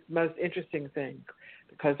people. It's just the most interesting thing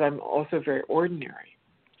because I'm also very ordinary.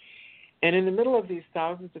 And in the middle of these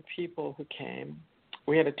thousands of people who came,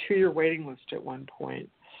 We had a 2-year waiting list at one point.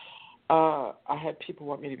 I had people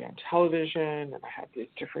want me to be on television, and I had these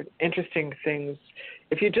different interesting things.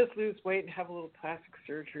 If you just lose weight and have a little plastic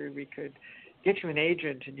surgery, we could get you an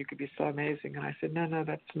agent, and you could be so amazing. And I said, no,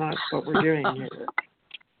 that's not what we're doing here.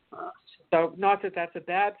 So not that that's a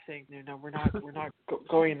bad thing. No, we're not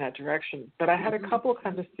going in that direction. But I had a couple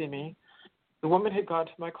come to see me. The woman had gone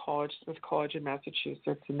to my college, Smith College in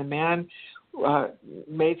Massachusetts, and the man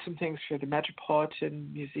made some things for the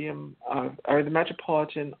Metropolitan Museum or the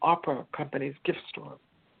Metropolitan Opera Company's gift store.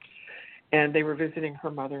 And they were visiting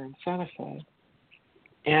her mother in Santa Fe.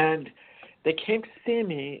 And they came to see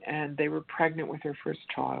me, and they were pregnant with their first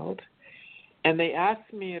child. And they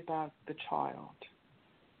asked me about the child.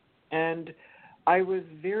 And I was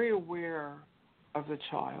very aware of the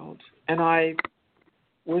child, and I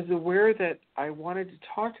was aware that I wanted to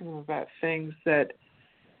talk to them about things that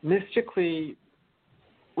mystically,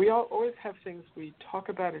 we always have things we talk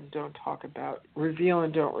about and don't talk about, reveal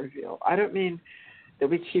and don't reveal. I don't mean that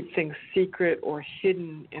we keep things secret or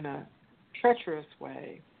hidden in a treacherous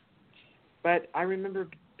way, but I remember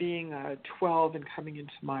being 12 and coming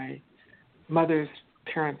into my mother's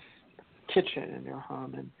parents' kitchen in their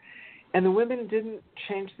home, and the women didn't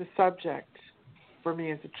change the subject for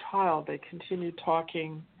me as a child. They continued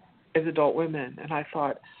talking as adult women, and I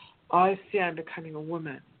thought, I see I'm becoming a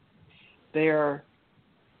woman. They are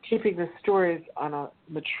keeping the stories on a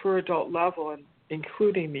mature adult level and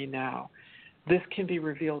including me now. This can be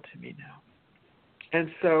revealed to me now.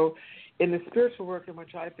 And so in the spiritual work in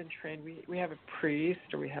which I've been trained, we have a priest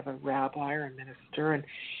or we have a rabbi or a minister, and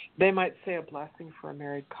they might say a blessing for a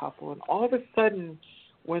married couple, and all of a sudden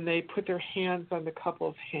when they put their hands on the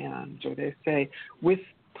couple's hands, or they say,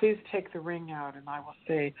 please take the ring out, and I will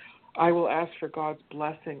say, I will ask for God's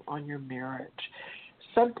blessing on your marriage.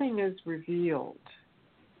 Something is revealed,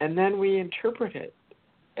 and then we interpret it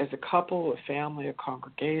as a couple, a family, a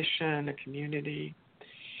congregation, a community.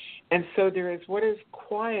 And so there is what is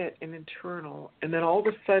quiet and internal, and then all of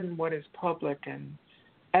a sudden what is public and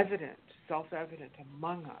evident, self-evident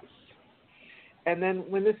among us. And then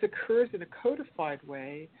when this occurs in a codified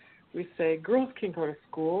way, we say girls can go to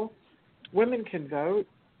school, women can vote,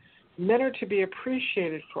 men are to be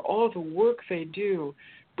appreciated for all the work they do,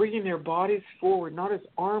 bringing their bodies forward, not as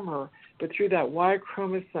armor, but through that Y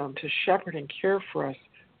chromosome to shepherd and care for us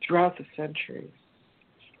throughout the centuries.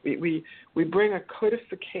 We bring a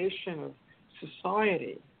codification of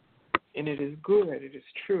society, and it is good, it is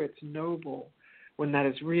true, it's noble when that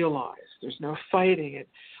is realized. There's no fighting it.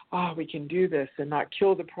 We can do this and not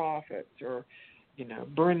kill the prophets or,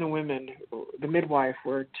 burn the women, the midwife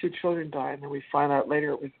where 2 children died, and then we find out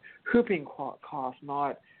later it was whooping cough,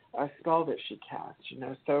 not a spell that she cast,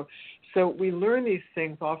 So we learn these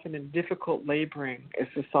things often in difficult laboring as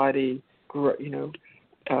society,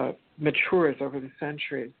 matures over the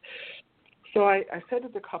centuries. So I said to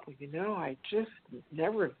the couple, I just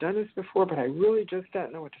never have done this before, but I really just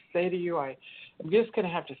don't know what to say to you. I'm just going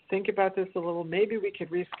to have to think about this a little. Maybe we could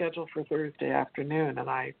reschedule for Thursday afternoon. And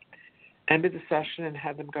I ended the session and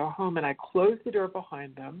had them go home, and I closed the door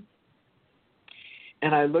behind them.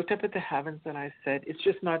 And I looked up at the heavens and I said, it's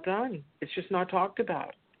just not done. It's just not talked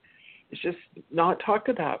about. It's just not talked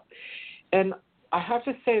about. And I have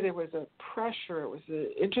to say there was a pressure. It was an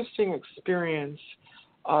interesting experience.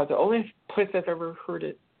 The only place I've ever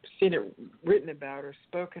seen it written about or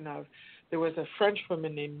spoken of, there was a French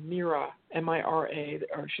woman named Mira, M-I-R-A,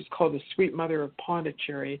 or she's called the Sweet Mother of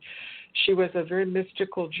Pondicherry. She was a very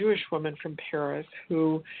mystical Jewish woman from Paris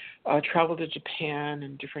who traveled to Japan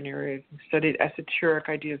and different areas and studied esoteric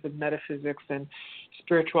ideas of metaphysics and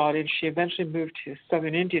spirituality. And she eventually moved to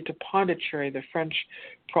southern India, to Pondicherry, the French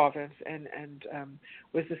province, and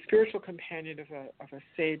was the spiritual companion of a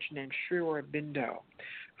sage named Sri Aurobindo,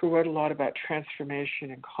 who wrote a lot about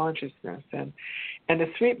transformation and consciousness. And the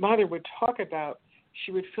Sweet Mother would talk about,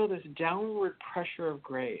 she would feel this downward pressure of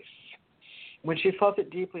grace. When she felt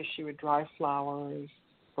it deeply, she would dry flowers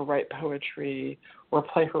or write poetry or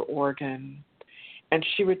play her organ. And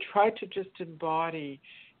she would try to just embody,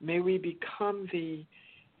 may we become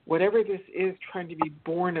whatever this is, trying to be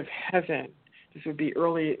born of heaven. This would be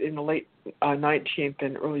early in the late 19th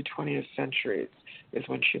and early 20th centuries is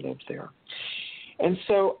when she lived there. And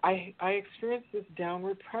so I experienced this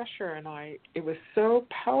downward pressure, and it was so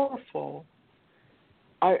powerful.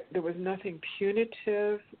 There was nothing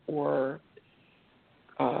punitive or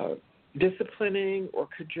disciplining or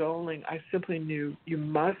cajoling. I simply knew you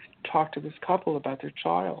must talk to this couple about their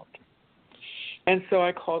child. And so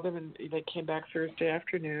I called them, and they came back Thursday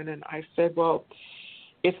afternoon, and I said, well,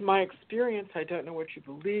 it's my experience. I don't know what you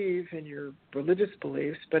believe in your religious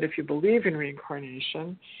beliefs, but if you believe in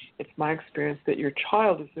reincarnation, it's my experience that your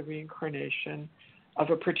child is the reincarnation of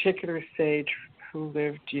a particular sage who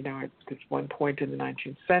lived, at this one point in the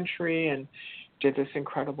 19th century and did this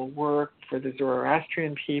incredible work for the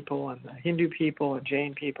Zoroastrian people and the Hindu people and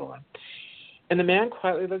Jain people. And the man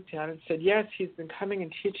quietly looked down and said, yes, he's been coming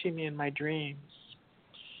and teaching me in my dreams.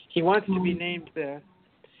 He wants to be named this.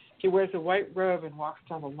 He wears a white robe and walks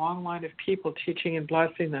down a long line of people teaching and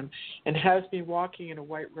blessing them and has me walking in a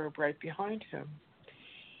white robe right behind him.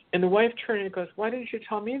 And the wife turned and goes, why didn't you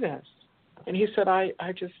tell me this? And he said, I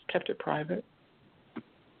just kept it private.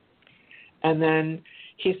 And then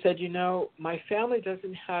he said, my family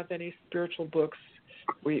doesn't have any spiritual books.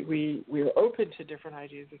 We are open to different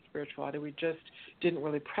ideas of spirituality. We just didn't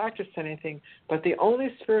really practice anything. But the only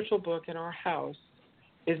spiritual book in our house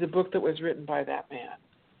is a book that was written by that man.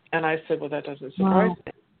 And I said, well, that doesn't surprise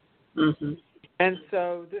me. Mm-hmm. And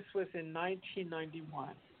so this was in 1991.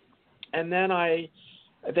 And then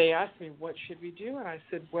they asked me, what should we do? And I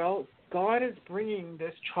said, well, God is bringing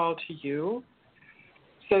this child to you.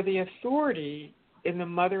 So the authority in the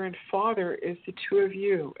mother and father is the two of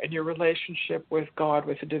you and your relationship with God,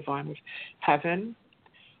 with the divine, with heaven.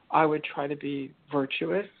 I would try to be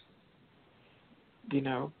virtuous,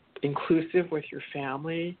 inclusive with your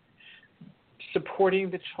family.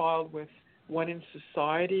 Supporting the child with one in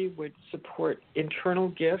society would support internal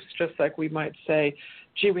gifts, just like we might say,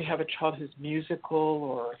 gee, we have a child who's musical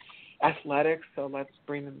or athletic, so let's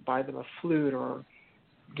buy them a flute or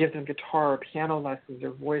give them guitar or piano lessons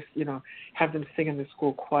or voice, have them sing in the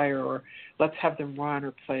school choir, or let's have them run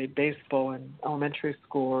or play baseball in elementary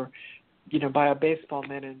school, or, buy a baseball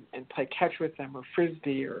mitt and play catch with them or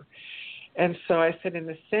frisbee. And so I said, in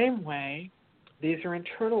the same way, these are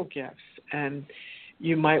internal gifts, and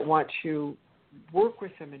you might want to work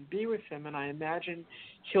with them and be with them. And I imagine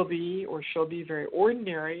he'll be or she'll be very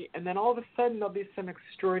ordinary, and then all of a sudden there'll be some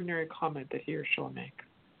extraordinary comment that he or she'll make.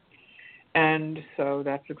 And so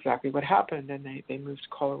that's exactly what happened. And they moved to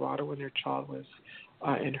Colorado when their child was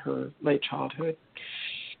in her late childhood.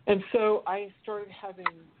 And so I started having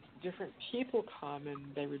different people come, and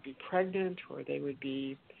they would be pregnant or they would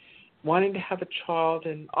be wanting to have a child,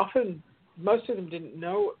 and often most of them didn't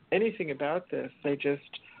know anything about this. They just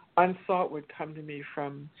unsought would come to me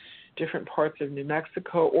from different parts of New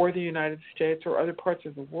Mexico or the United States or other parts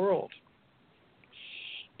of the world.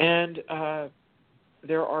 And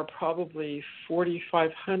there are probably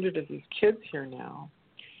 4,500 of these kids here now,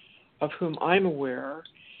 of whom I'm aware.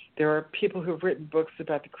 There are people who have written books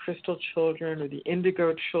about the crystal children or the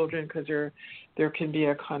indigo children, because there can be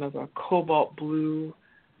a kind of a cobalt blue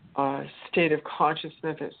state of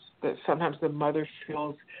consciousness that sometimes the mother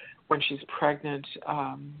feels when she's pregnant.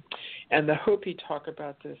 And the Hopi talk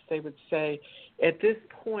about this. They would say, at this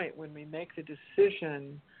point, when we make the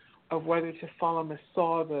decision of whether to follow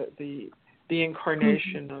Messiah, the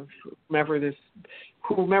incarnation of whomever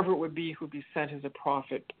it would be who would be sent as a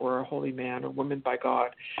prophet or a holy man or woman by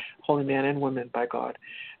God, holy man and woman by God,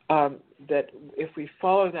 that if we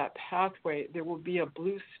follow that pathway, there will be a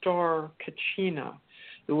blue star Kachina.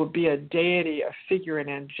 There will be a deity, a figure, an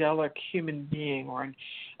angelic human being, or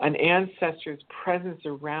an ancestor's presence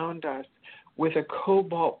around us with a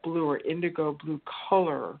cobalt blue or indigo blue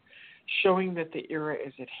color, showing that the era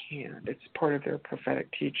is at hand. It's part of their prophetic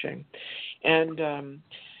teaching. And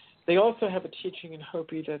they also have a teaching in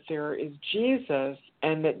Hopi that there is Jesus,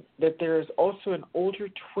 and that there is also an older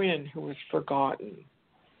twin who was forgotten.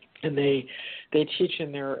 And they teach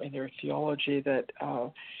in their theology that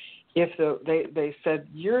they said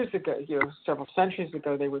years ago, several centuries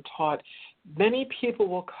ago, they were taught many people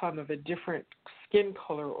will come of a different skin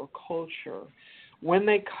color or culture. When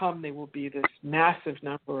they come, they will be this massive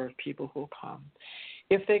number of people who will come.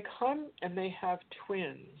 If they come and they have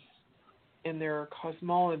twins in their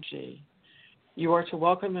cosmology, you are to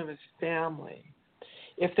welcome them as family.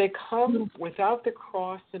 If they come without the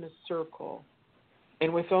cross in a circle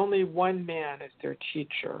and with only one man as their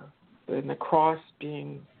teacher, and the cross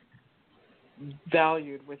being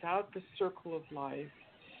valued without the circle of life,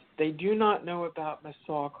 they do not know about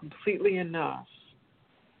Messiah completely enough.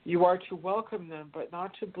 You are to welcome them, but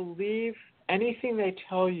not to believe anything they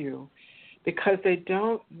tell you, because they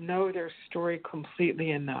don't know their story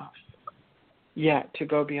completely enough yet to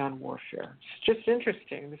go beyond warfare. It's just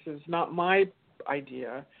interesting. This is not my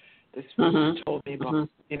idea. This was told me by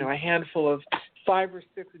a handful of 5 or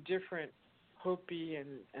 6 different Hopi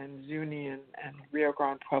and Zuni and Rio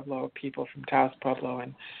Grande Pueblo people from Taos Pueblo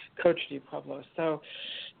and Cochiti Pueblo.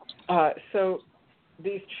 So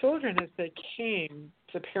these children, as they came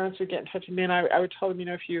the parents would get in touch with me, and I would tell them,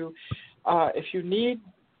 if you need,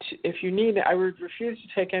 I would refuse to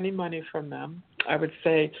take any money from them. I would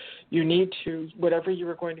say, you need to, whatever you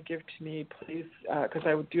were going to give to me, please, because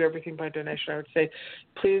I would do everything by donation. I would say,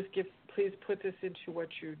 please put this into what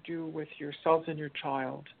you do with yourselves and your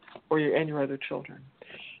child, and your other children,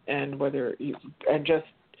 and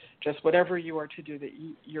just whatever you are to do, that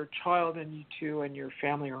your child and you too and your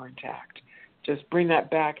family are intact. Just bring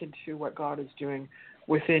that back into what God is doing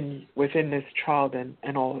within this child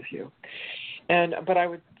and all of you. But I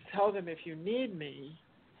would tell them, if you need me,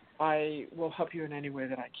 I will help you in any way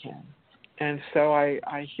that I can. And so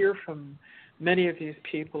I hear from many of these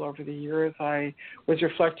people over the years. I was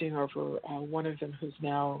reflecting over one of them who's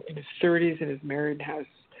now in his 30s and is married and has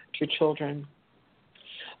 2 children.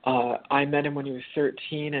 I met him when he was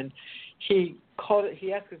 13, and he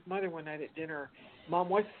asked his mother one night at dinner, Mom,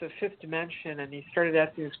 what's the 5th dimension? And he started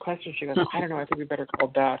asking this question. She goes, I don't know, I think we better call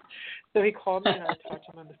Beth. So he called me, and I talked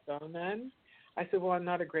to him on the phone then. I said, well, I'm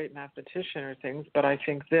not a great mathematician or things, but I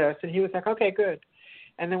think this. And he was like, okay, good.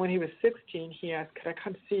 And then when he was 16, he asked, could I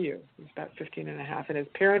come see you? He was about 15 and a half, and his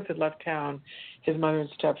parents had left town. His mother and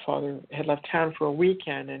stepfather had left town for a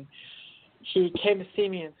weekend, and he came to see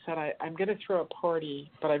me and said, I'm going to throw a party,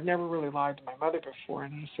 but I've never really lied to my mother before.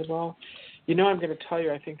 And I said, well, I'm going to tell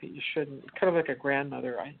you, I think that you shouldn't. Kind of like a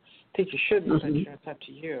grandmother. I think you shouldn't, but it's up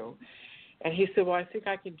to you. And he said, well, I think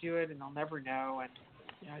I can do it, and I'll never know. And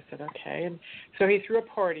I said, okay. And so he threw a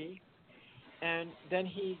party, and then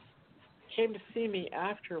he came to see me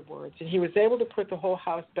afterwards, and he was able to put the whole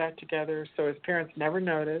house back together so his parents never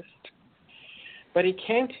noticed. But he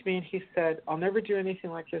came to me and he said, I'll never do anything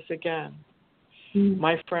like this again.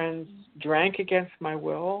 My friends drank against my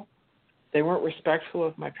will. They weren't respectful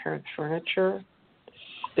of my parents' furniture.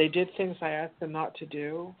 They did things I asked them not to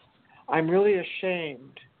do. I'm really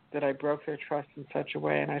ashamed that I broke their trust in such a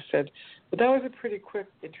way. And I said, but that was a pretty quick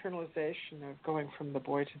internalization of going from the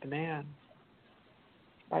boy to the man.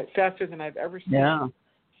 Right? Faster than I've ever seen. Yeah.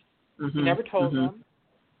 He never told them.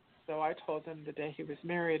 So I told them the day he was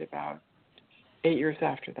married, about 8 years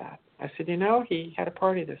after that. I said, he had a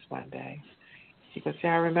party this one day. He goes,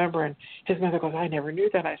 yeah, I remember. And his mother goes, I never knew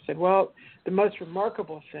that. I said, well, the most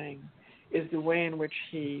remarkable thing is the way in which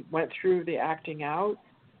he went through the acting out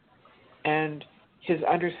and his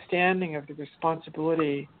understanding of the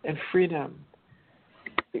responsibility and freedom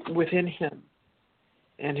within him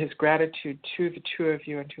and his gratitude to the 2 of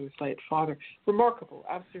you and to his late father. Remarkable,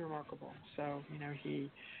 absolutely remarkable. So,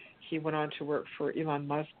 he went on to work for Elon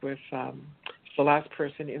Musk with the last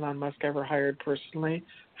person Elon Musk ever hired personally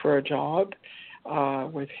for a job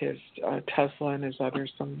with his Tesla and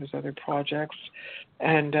some of his other projects.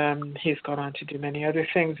 And he's gone on to do many other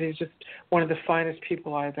things. He's just one of the finest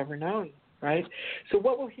people I've ever known, right? So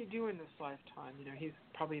what will he do in this lifetime? He's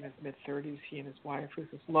probably in his mid-30s, he and his wife, who's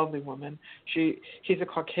this lovely woman. He's a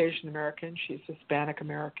Caucasian American. She's Hispanic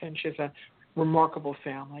American. She has a remarkable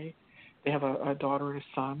family. They have a daughter and a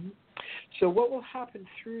son. So what will happen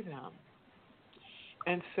through them?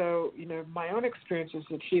 And so, my own experience is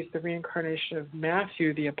that he's the reincarnation of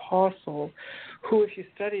Matthew, the apostle, who, if you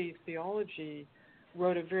study theology,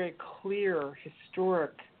 wrote a very clear,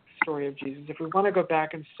 historic story of Jesus. If we want to go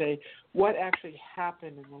back and say what actually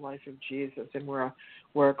happened in the life of Jesus, and we're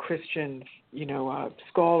a Christian,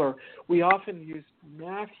 scholar, we often use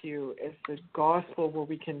Matthew as the gospel where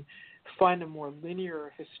we can find a more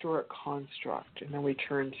linear historic construct, and then we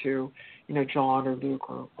turn to, John or Luke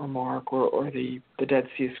or Mark or the Dead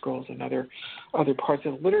Sea Scrolls and other parts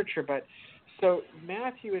of the literature. But so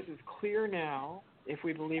Matthew is as clear now, if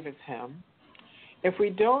we believe it's him. If we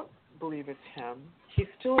don't believe it's him, he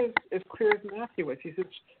still is as clear as Matthew is. He's this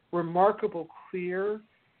remarkable, clear,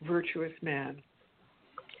 virtuous man.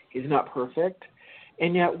 He's not perfect,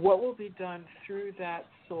 and yet what will be done through that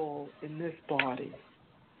soul in this body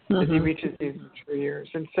as he reaches these mature years?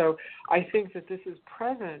 And so I think that this is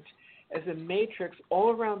present as a matrix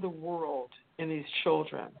all around the world in these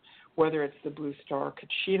children, whether it's the blue star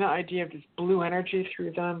Kachina idea of this blue energy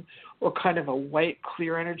through them, or kind of a white,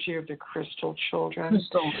 clear energy of the crystal children.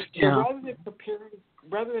 So rather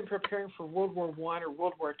than preparing for World War I or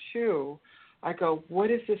World War II, I go,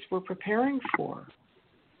 what is this we're preparing for?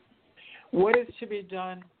 What is to be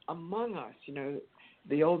done among us?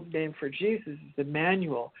 The old name for Jesus is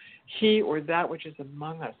Emmanuel, he or that which is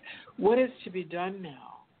among us. What is to be done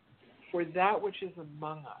now for that which is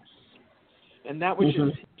among us, and that which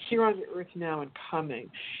is here on the earth now and coming?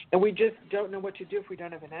 And we just don't know what to do if we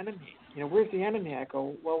don't have an enemy. Where's the enemy? I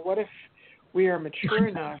go, well, what if we are mature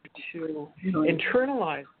enough to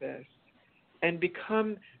internalize this and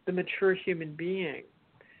become the mature human being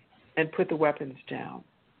and put the weapons down.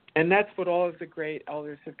 And that's what all of the great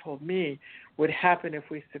elders have told me would happen if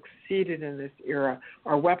we succeeded in this era.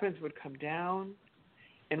 Our weapons would come down,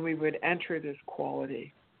 and we would enter this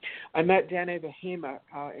quality. I met Dane Bahima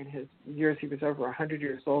in his years. He was over 100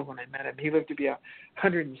 years old when I met him. He lived to be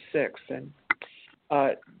 106. And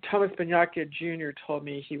Thomas Banyakya Jr. told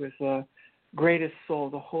me he was the greatest soul,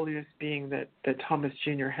 the holiest being that Thomas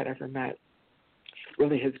Jr. had ever met.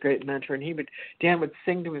 Really his great mentor. And Dan would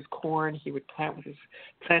sing to his corn. He would plant with his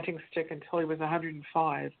planting stick until he was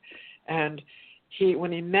 105. And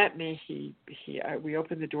when he met me, we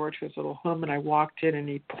opened the door to his little home, and I walked in, and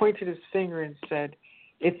he pointed his finger and said,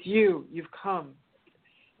 "It's you. You've come."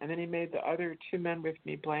 And then he made the other two men with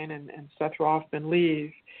me, Blaine and Seth Rothman,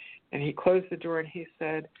 leave. And he closed the door, and he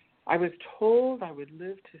said, "I was told I would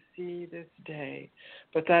live to see this day,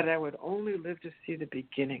 but that I would only live to see the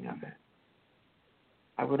beginning of it.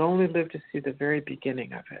 I would only live to see the very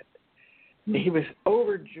beginning of it." And he was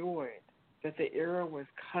overjoyed that the era was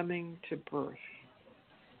coming to birth.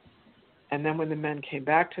 And then when the men came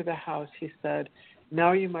back to the house, he said,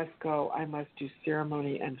 "Now you must go. I must do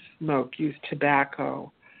ceremony and smoke, use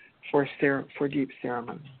tobacco for deep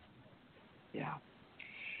ceremony." Yeah.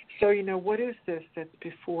 So, what is this that's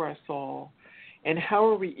before us all? And how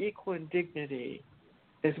are we equal in dignity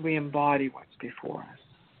as we embody what's before us?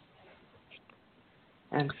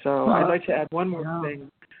 And so I'd like to add one more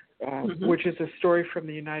thing, which is a story from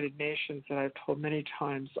the United Nations that I've told many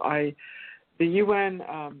times. The UN,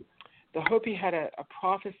 the Hopi had a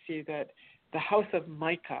prophecy that the House of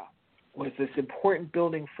Micah was this important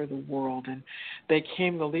building for the world, and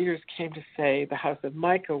the leaders came to say the House of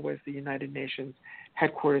Micah was the United Nations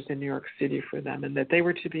headquarters in New York City for them, and that they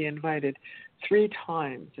were to be invited 3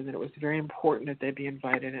 times, and that it was very important that they be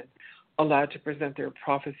invited and allowed to present their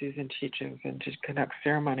prophecies and teachings and to conduct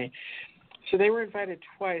ceremony. So they were invited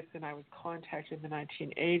twice, and I was contacted in the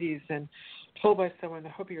 1980s and told by someone the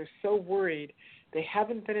Hopi are so worried they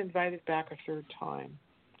haven't been invited back a 3rd time.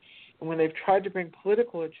 And when they've tried to bring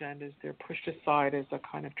political agendas, they're pushed aside as a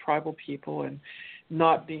kind of tribal people and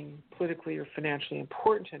not being politically or financially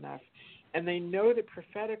important enough. And they know that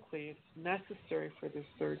prophetically it's necessary for this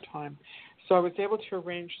 3rd time. So I was able to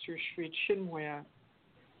arrange through Sri Chinmoya,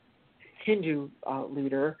 Hindu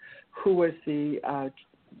leader, who was the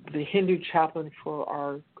Hindu chaplain for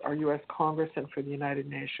our U.S. Congress and for the United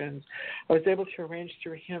Nations. I was able to arrange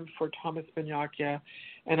through him for Thomas Banyakya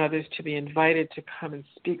and others to be invited to come and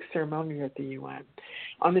speak ceremonially at the UN.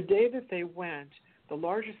 On the day that they went, the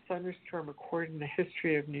largest thunderstorm recorded in the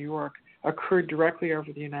history of New York occurred directly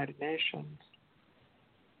over the United Nations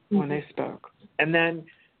when they spoke. And then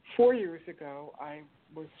 4 years ago, I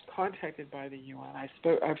was contacted by the UN.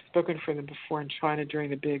 I've spoken for them before in China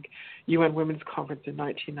during the big UN Women's Conference in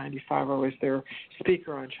 1995. I was their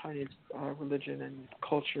speaker on Chinese religion and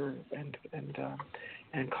culture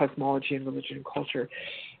and cosmology and religion and culture.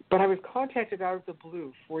 But I was contacted out of the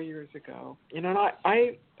blue 4 years ago. And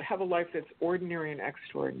I have a life that's ordinary and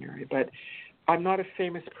extraordinary, but I'm not a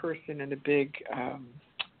famous person in a big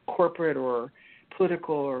corporate or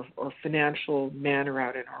political or financial manner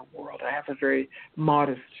out in our world. I have a very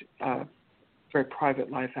modest, very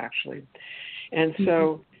private life, actually. And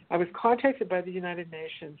so I was contacted by the United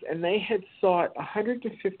Nations, and they had sought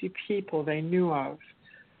 150 people they knew of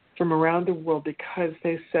from around the world because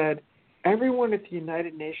they said, everyone at the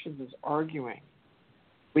United Nations is arguing.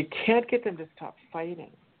 We can't get them to stop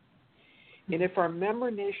fighting. And if our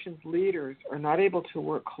member nations leaders are not able to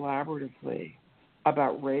work collaboratively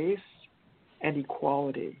about race and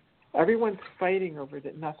equality, everyone's fighting over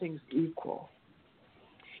that nothing's equal.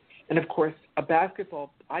 And of course, I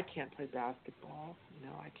can't play basketball.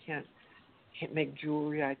 I can't make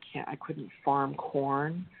jewelry. I couldn't farm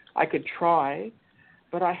corn. I could try,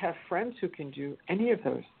 but I have friends who can do any of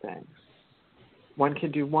those things. One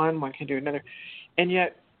can do one can do another. And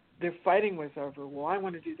yet their fighting was over, well, I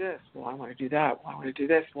want to do this. Well, I want to do that. Well, I want to do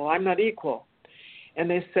this. Well, I'm not equal. And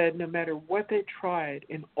they said no matter what they tried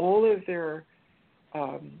in all of their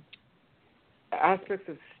aspects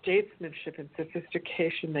of statesmanship and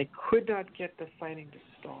sophistication, they could not get the fighting to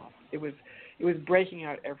stop. It was breaking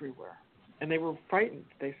out everywhere. And they were frightened.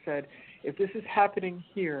 They said, if this is happening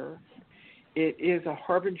here, it is a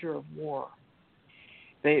harbinger of war.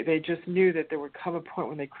 They just knew that there would come a point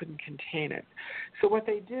when they couldn't contain it. So what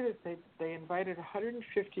they did is they invited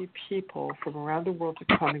 150 people from around the world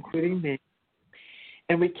to come, including me.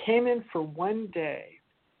 And we came in for one day,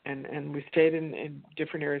 and we stayed in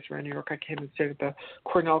different areas around New York. I came and stayed at the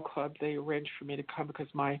Cornell Club. They arranged for me to come because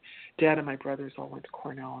my dad and my brothers all went to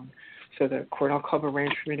Cornell. And So the Cornell Club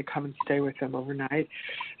arranged for me to come and stay with them overnight.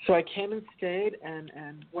 So I came and stayed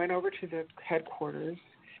and went over to the headquarters,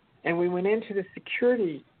 and we went into the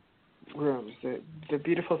security rooms, the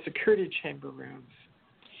beautiful security chamber rooms.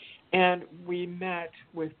 And we met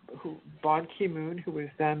with Ban Ki-moon, who was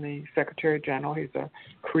then the Secretary General. He's a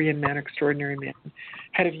Korean man, extraordinary man,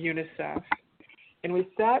 head of UNICEF. And we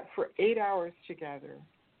sat for 8 hours together,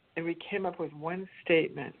 and we came up with one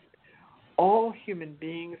statement: all human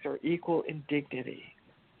beings are equal in dignity.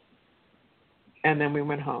 And then we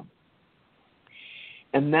went home.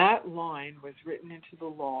 And that line was written into the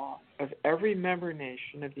law of every member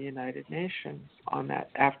nation of the United Nations from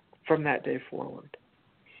that day forward.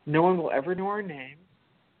 No one will ever know our name.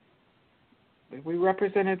 We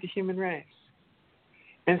represented the human race.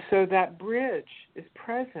 And so that bridge is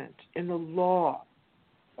present in the law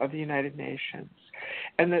of the United Nations.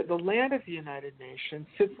 And the land of the United Nations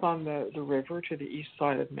sits on the river to the east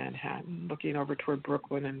side of Manhattan, looking over toward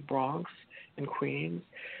Brooklyn and Bronx and Queens.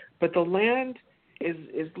 But the land is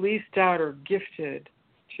leased out or gifted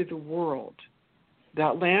to the world.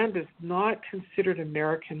 That land is not considered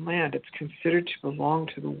American land. It's considered to belong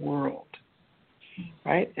to the world,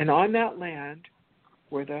 right? And on that land,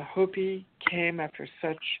 where the Hopi came after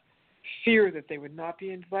such fear that they would not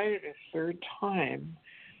be invited a third time,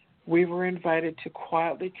 we were invited to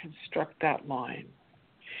quietly construct that line.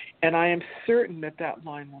 And I am certain that that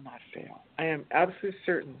line will not fail. I am absolutely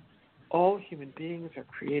certain all human beings are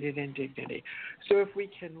created in dignity. So if we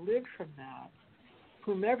can live from that,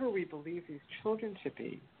 whomever we believe these children to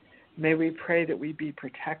be, may we pray that we be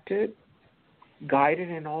protected, guided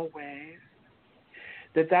in all ways,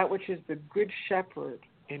 that which is the good shepherd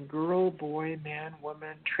in girl, boy, man,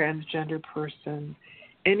 woman, transgender person,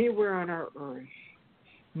 anywhere on our earth,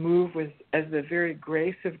 move as the very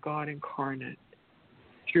grace of God incarnate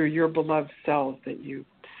through your beloved selves that you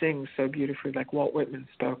sing so beautifully, like Walt Whitman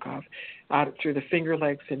spoke of, through the Finger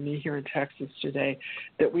Lakes and me here in Texas today,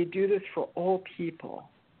 that we do this for all people,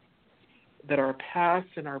 that our past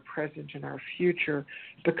and our present and our future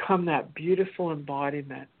become that beautiful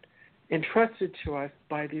embodiment entrusted to us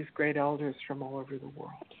by these great elders from all over the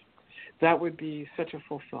world. That would be such a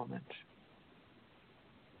fulfillment.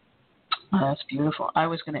 Oh, that's beautiful. I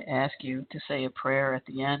was going to ask you to say a prayer at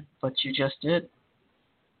the end, but you just did.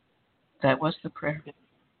 That was the prayer.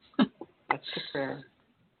 That's the prayer.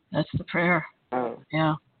 That's the prayer. Oh.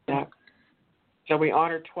 Yeah. Yeah. So we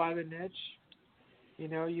honor Twyla Nitsch. You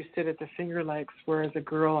know, you sit at the Finger Lakes where, as a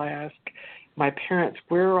girl, I asked my parents,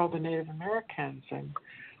 where are all the Native Americans? And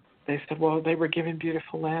they said, well, they were given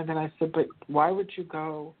beautiful land. And I said, but why would you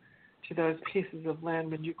go to those pieces of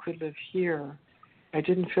land when you could live here? I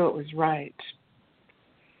didn't feel it was right.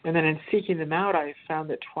 And then in seeking them out, I found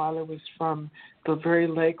that Twyla was from the very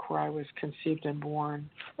lake where I was conceived and born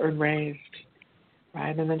and raised,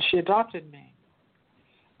 right? And then she adopted me.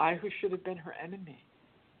 I, who should have been her enemy,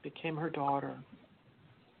 became her daughter.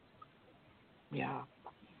 Yeah.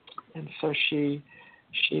 And so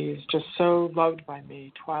she's just so loved by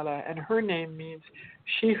me, Twyla. And her name means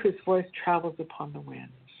she whose voice travels upon the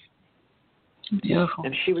winds. Beautiful.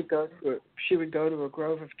 And she would go to a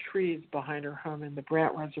grove of trees behind her home in the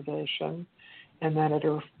Brant Reservation, and then at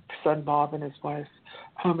her son Bob and his wife's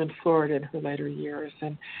home in Florida in her later years.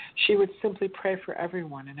 And she would simply pray for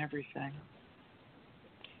everyone and everything.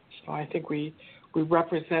 So I think we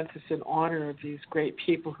represent this in honor of these great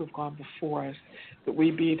people who've gone before us, that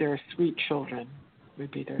we be their sweet children. We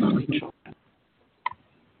be their sweet children.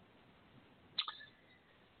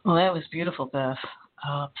 Well, that was beautiful, Beth.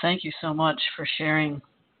 Thank you so much for sharing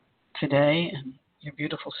today and your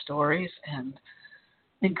beautiful stories and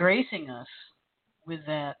gracing us with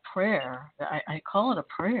that prayer. I call it a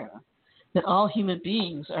prayer, that all human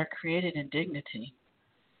beings are created in dignity,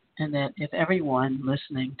 and that if everyone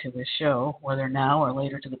listening to this show, whether now or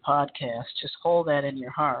later to the podcast, just hold that in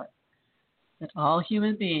your heart, that all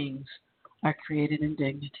human beings are created in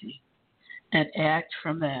dignity, and act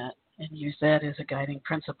from that and use that as a guiding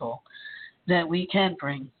principle, that we can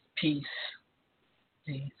bring peace,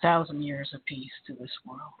 the 1,000 years of peace to this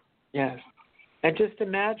world. Yes. And just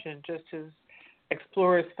imagine, just as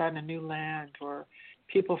explorers found a new land, or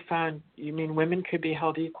people found, you mean women could be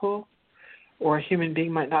held equal, or a human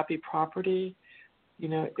being might not be property, you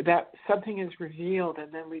know, that something is revealed,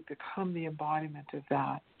 and then we become the embodiment of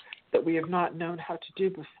that we have not known how to do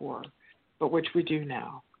before, but which we do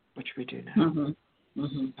now. Mm-hmm.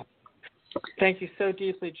 Mm-hmm. Thank you so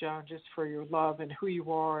deeply, Joan, just for your love and who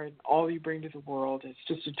you are and all you bring to the world. It's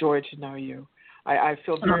just a joy to know you. I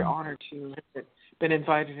feel very honored to have been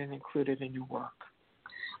invited and included in your work.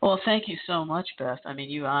 Well, thank you so much, Beth. I mean,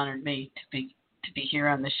 you honored me to be to be here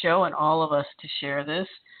on the show and all of us to share this.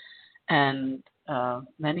 And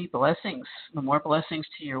many blessings, more blessings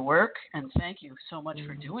to your work. And thank you so much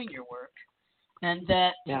for doing your work. And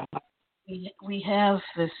that we have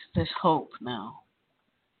this hope now.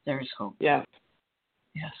 There is hope. Yes.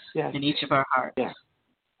 Yes. Yes. In each of our hearts. Yes.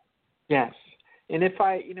 Yes. And if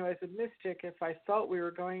I, as a mystic, if I felt we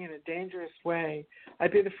were going in a dangerous way,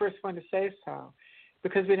 I'd be the first one to say so,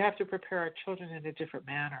 because we'd have to prepare our children in a different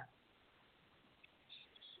manner.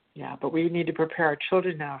 Yeah, but we need to prepare our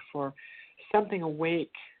children now for something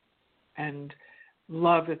awake and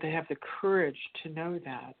love, that they have the courage to know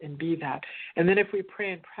that and be that. And then if we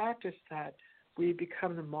pray and practice that, we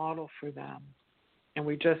become the model for them. And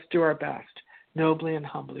we just do our best. Nobly and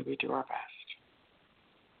humbly, we do our best.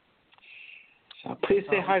 So please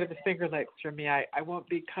say hi to the Finger Lakes for me. I won't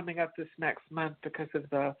be coming up this next month because of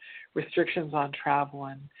the restrictions on travel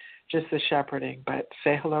and just the shepherding. But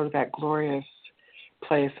say hello to that glorious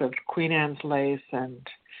place of Queen Anne's lace and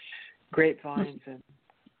grapevines and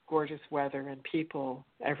gorgeous weather and people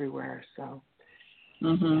everywhere. So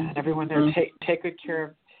and everyone there, take good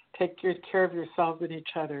care of yourselves and each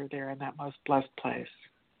other there in that most blessed place.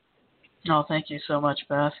 Oh, thank you so much,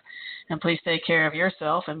 Beth. And please take care of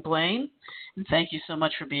yourself and Blaine. And thank you so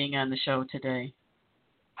much for being on the show today.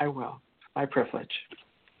 I will. My privilege.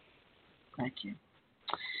 Thank you.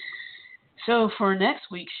 So for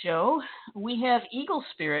next week's show, we have Eagle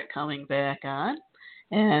Spirit coming back on.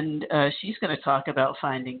 And she's going to talk about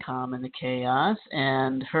finding calm in the chaos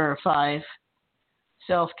and her 5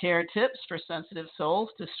 self-care tips for sensitive souls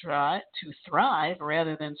to thrive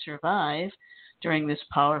rather than survive during this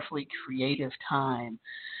powerfully creative time.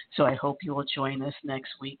 So I hope you will join us next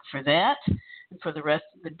week for that. And for the rest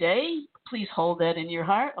of the day, please hold that in your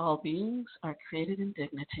heart. All beings are created in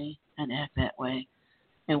dignity and act that way.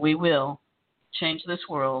 And we will change this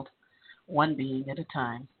world one being at a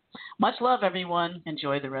time. Much love, everyone.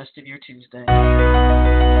 Enjoy the rest of your Tuesday.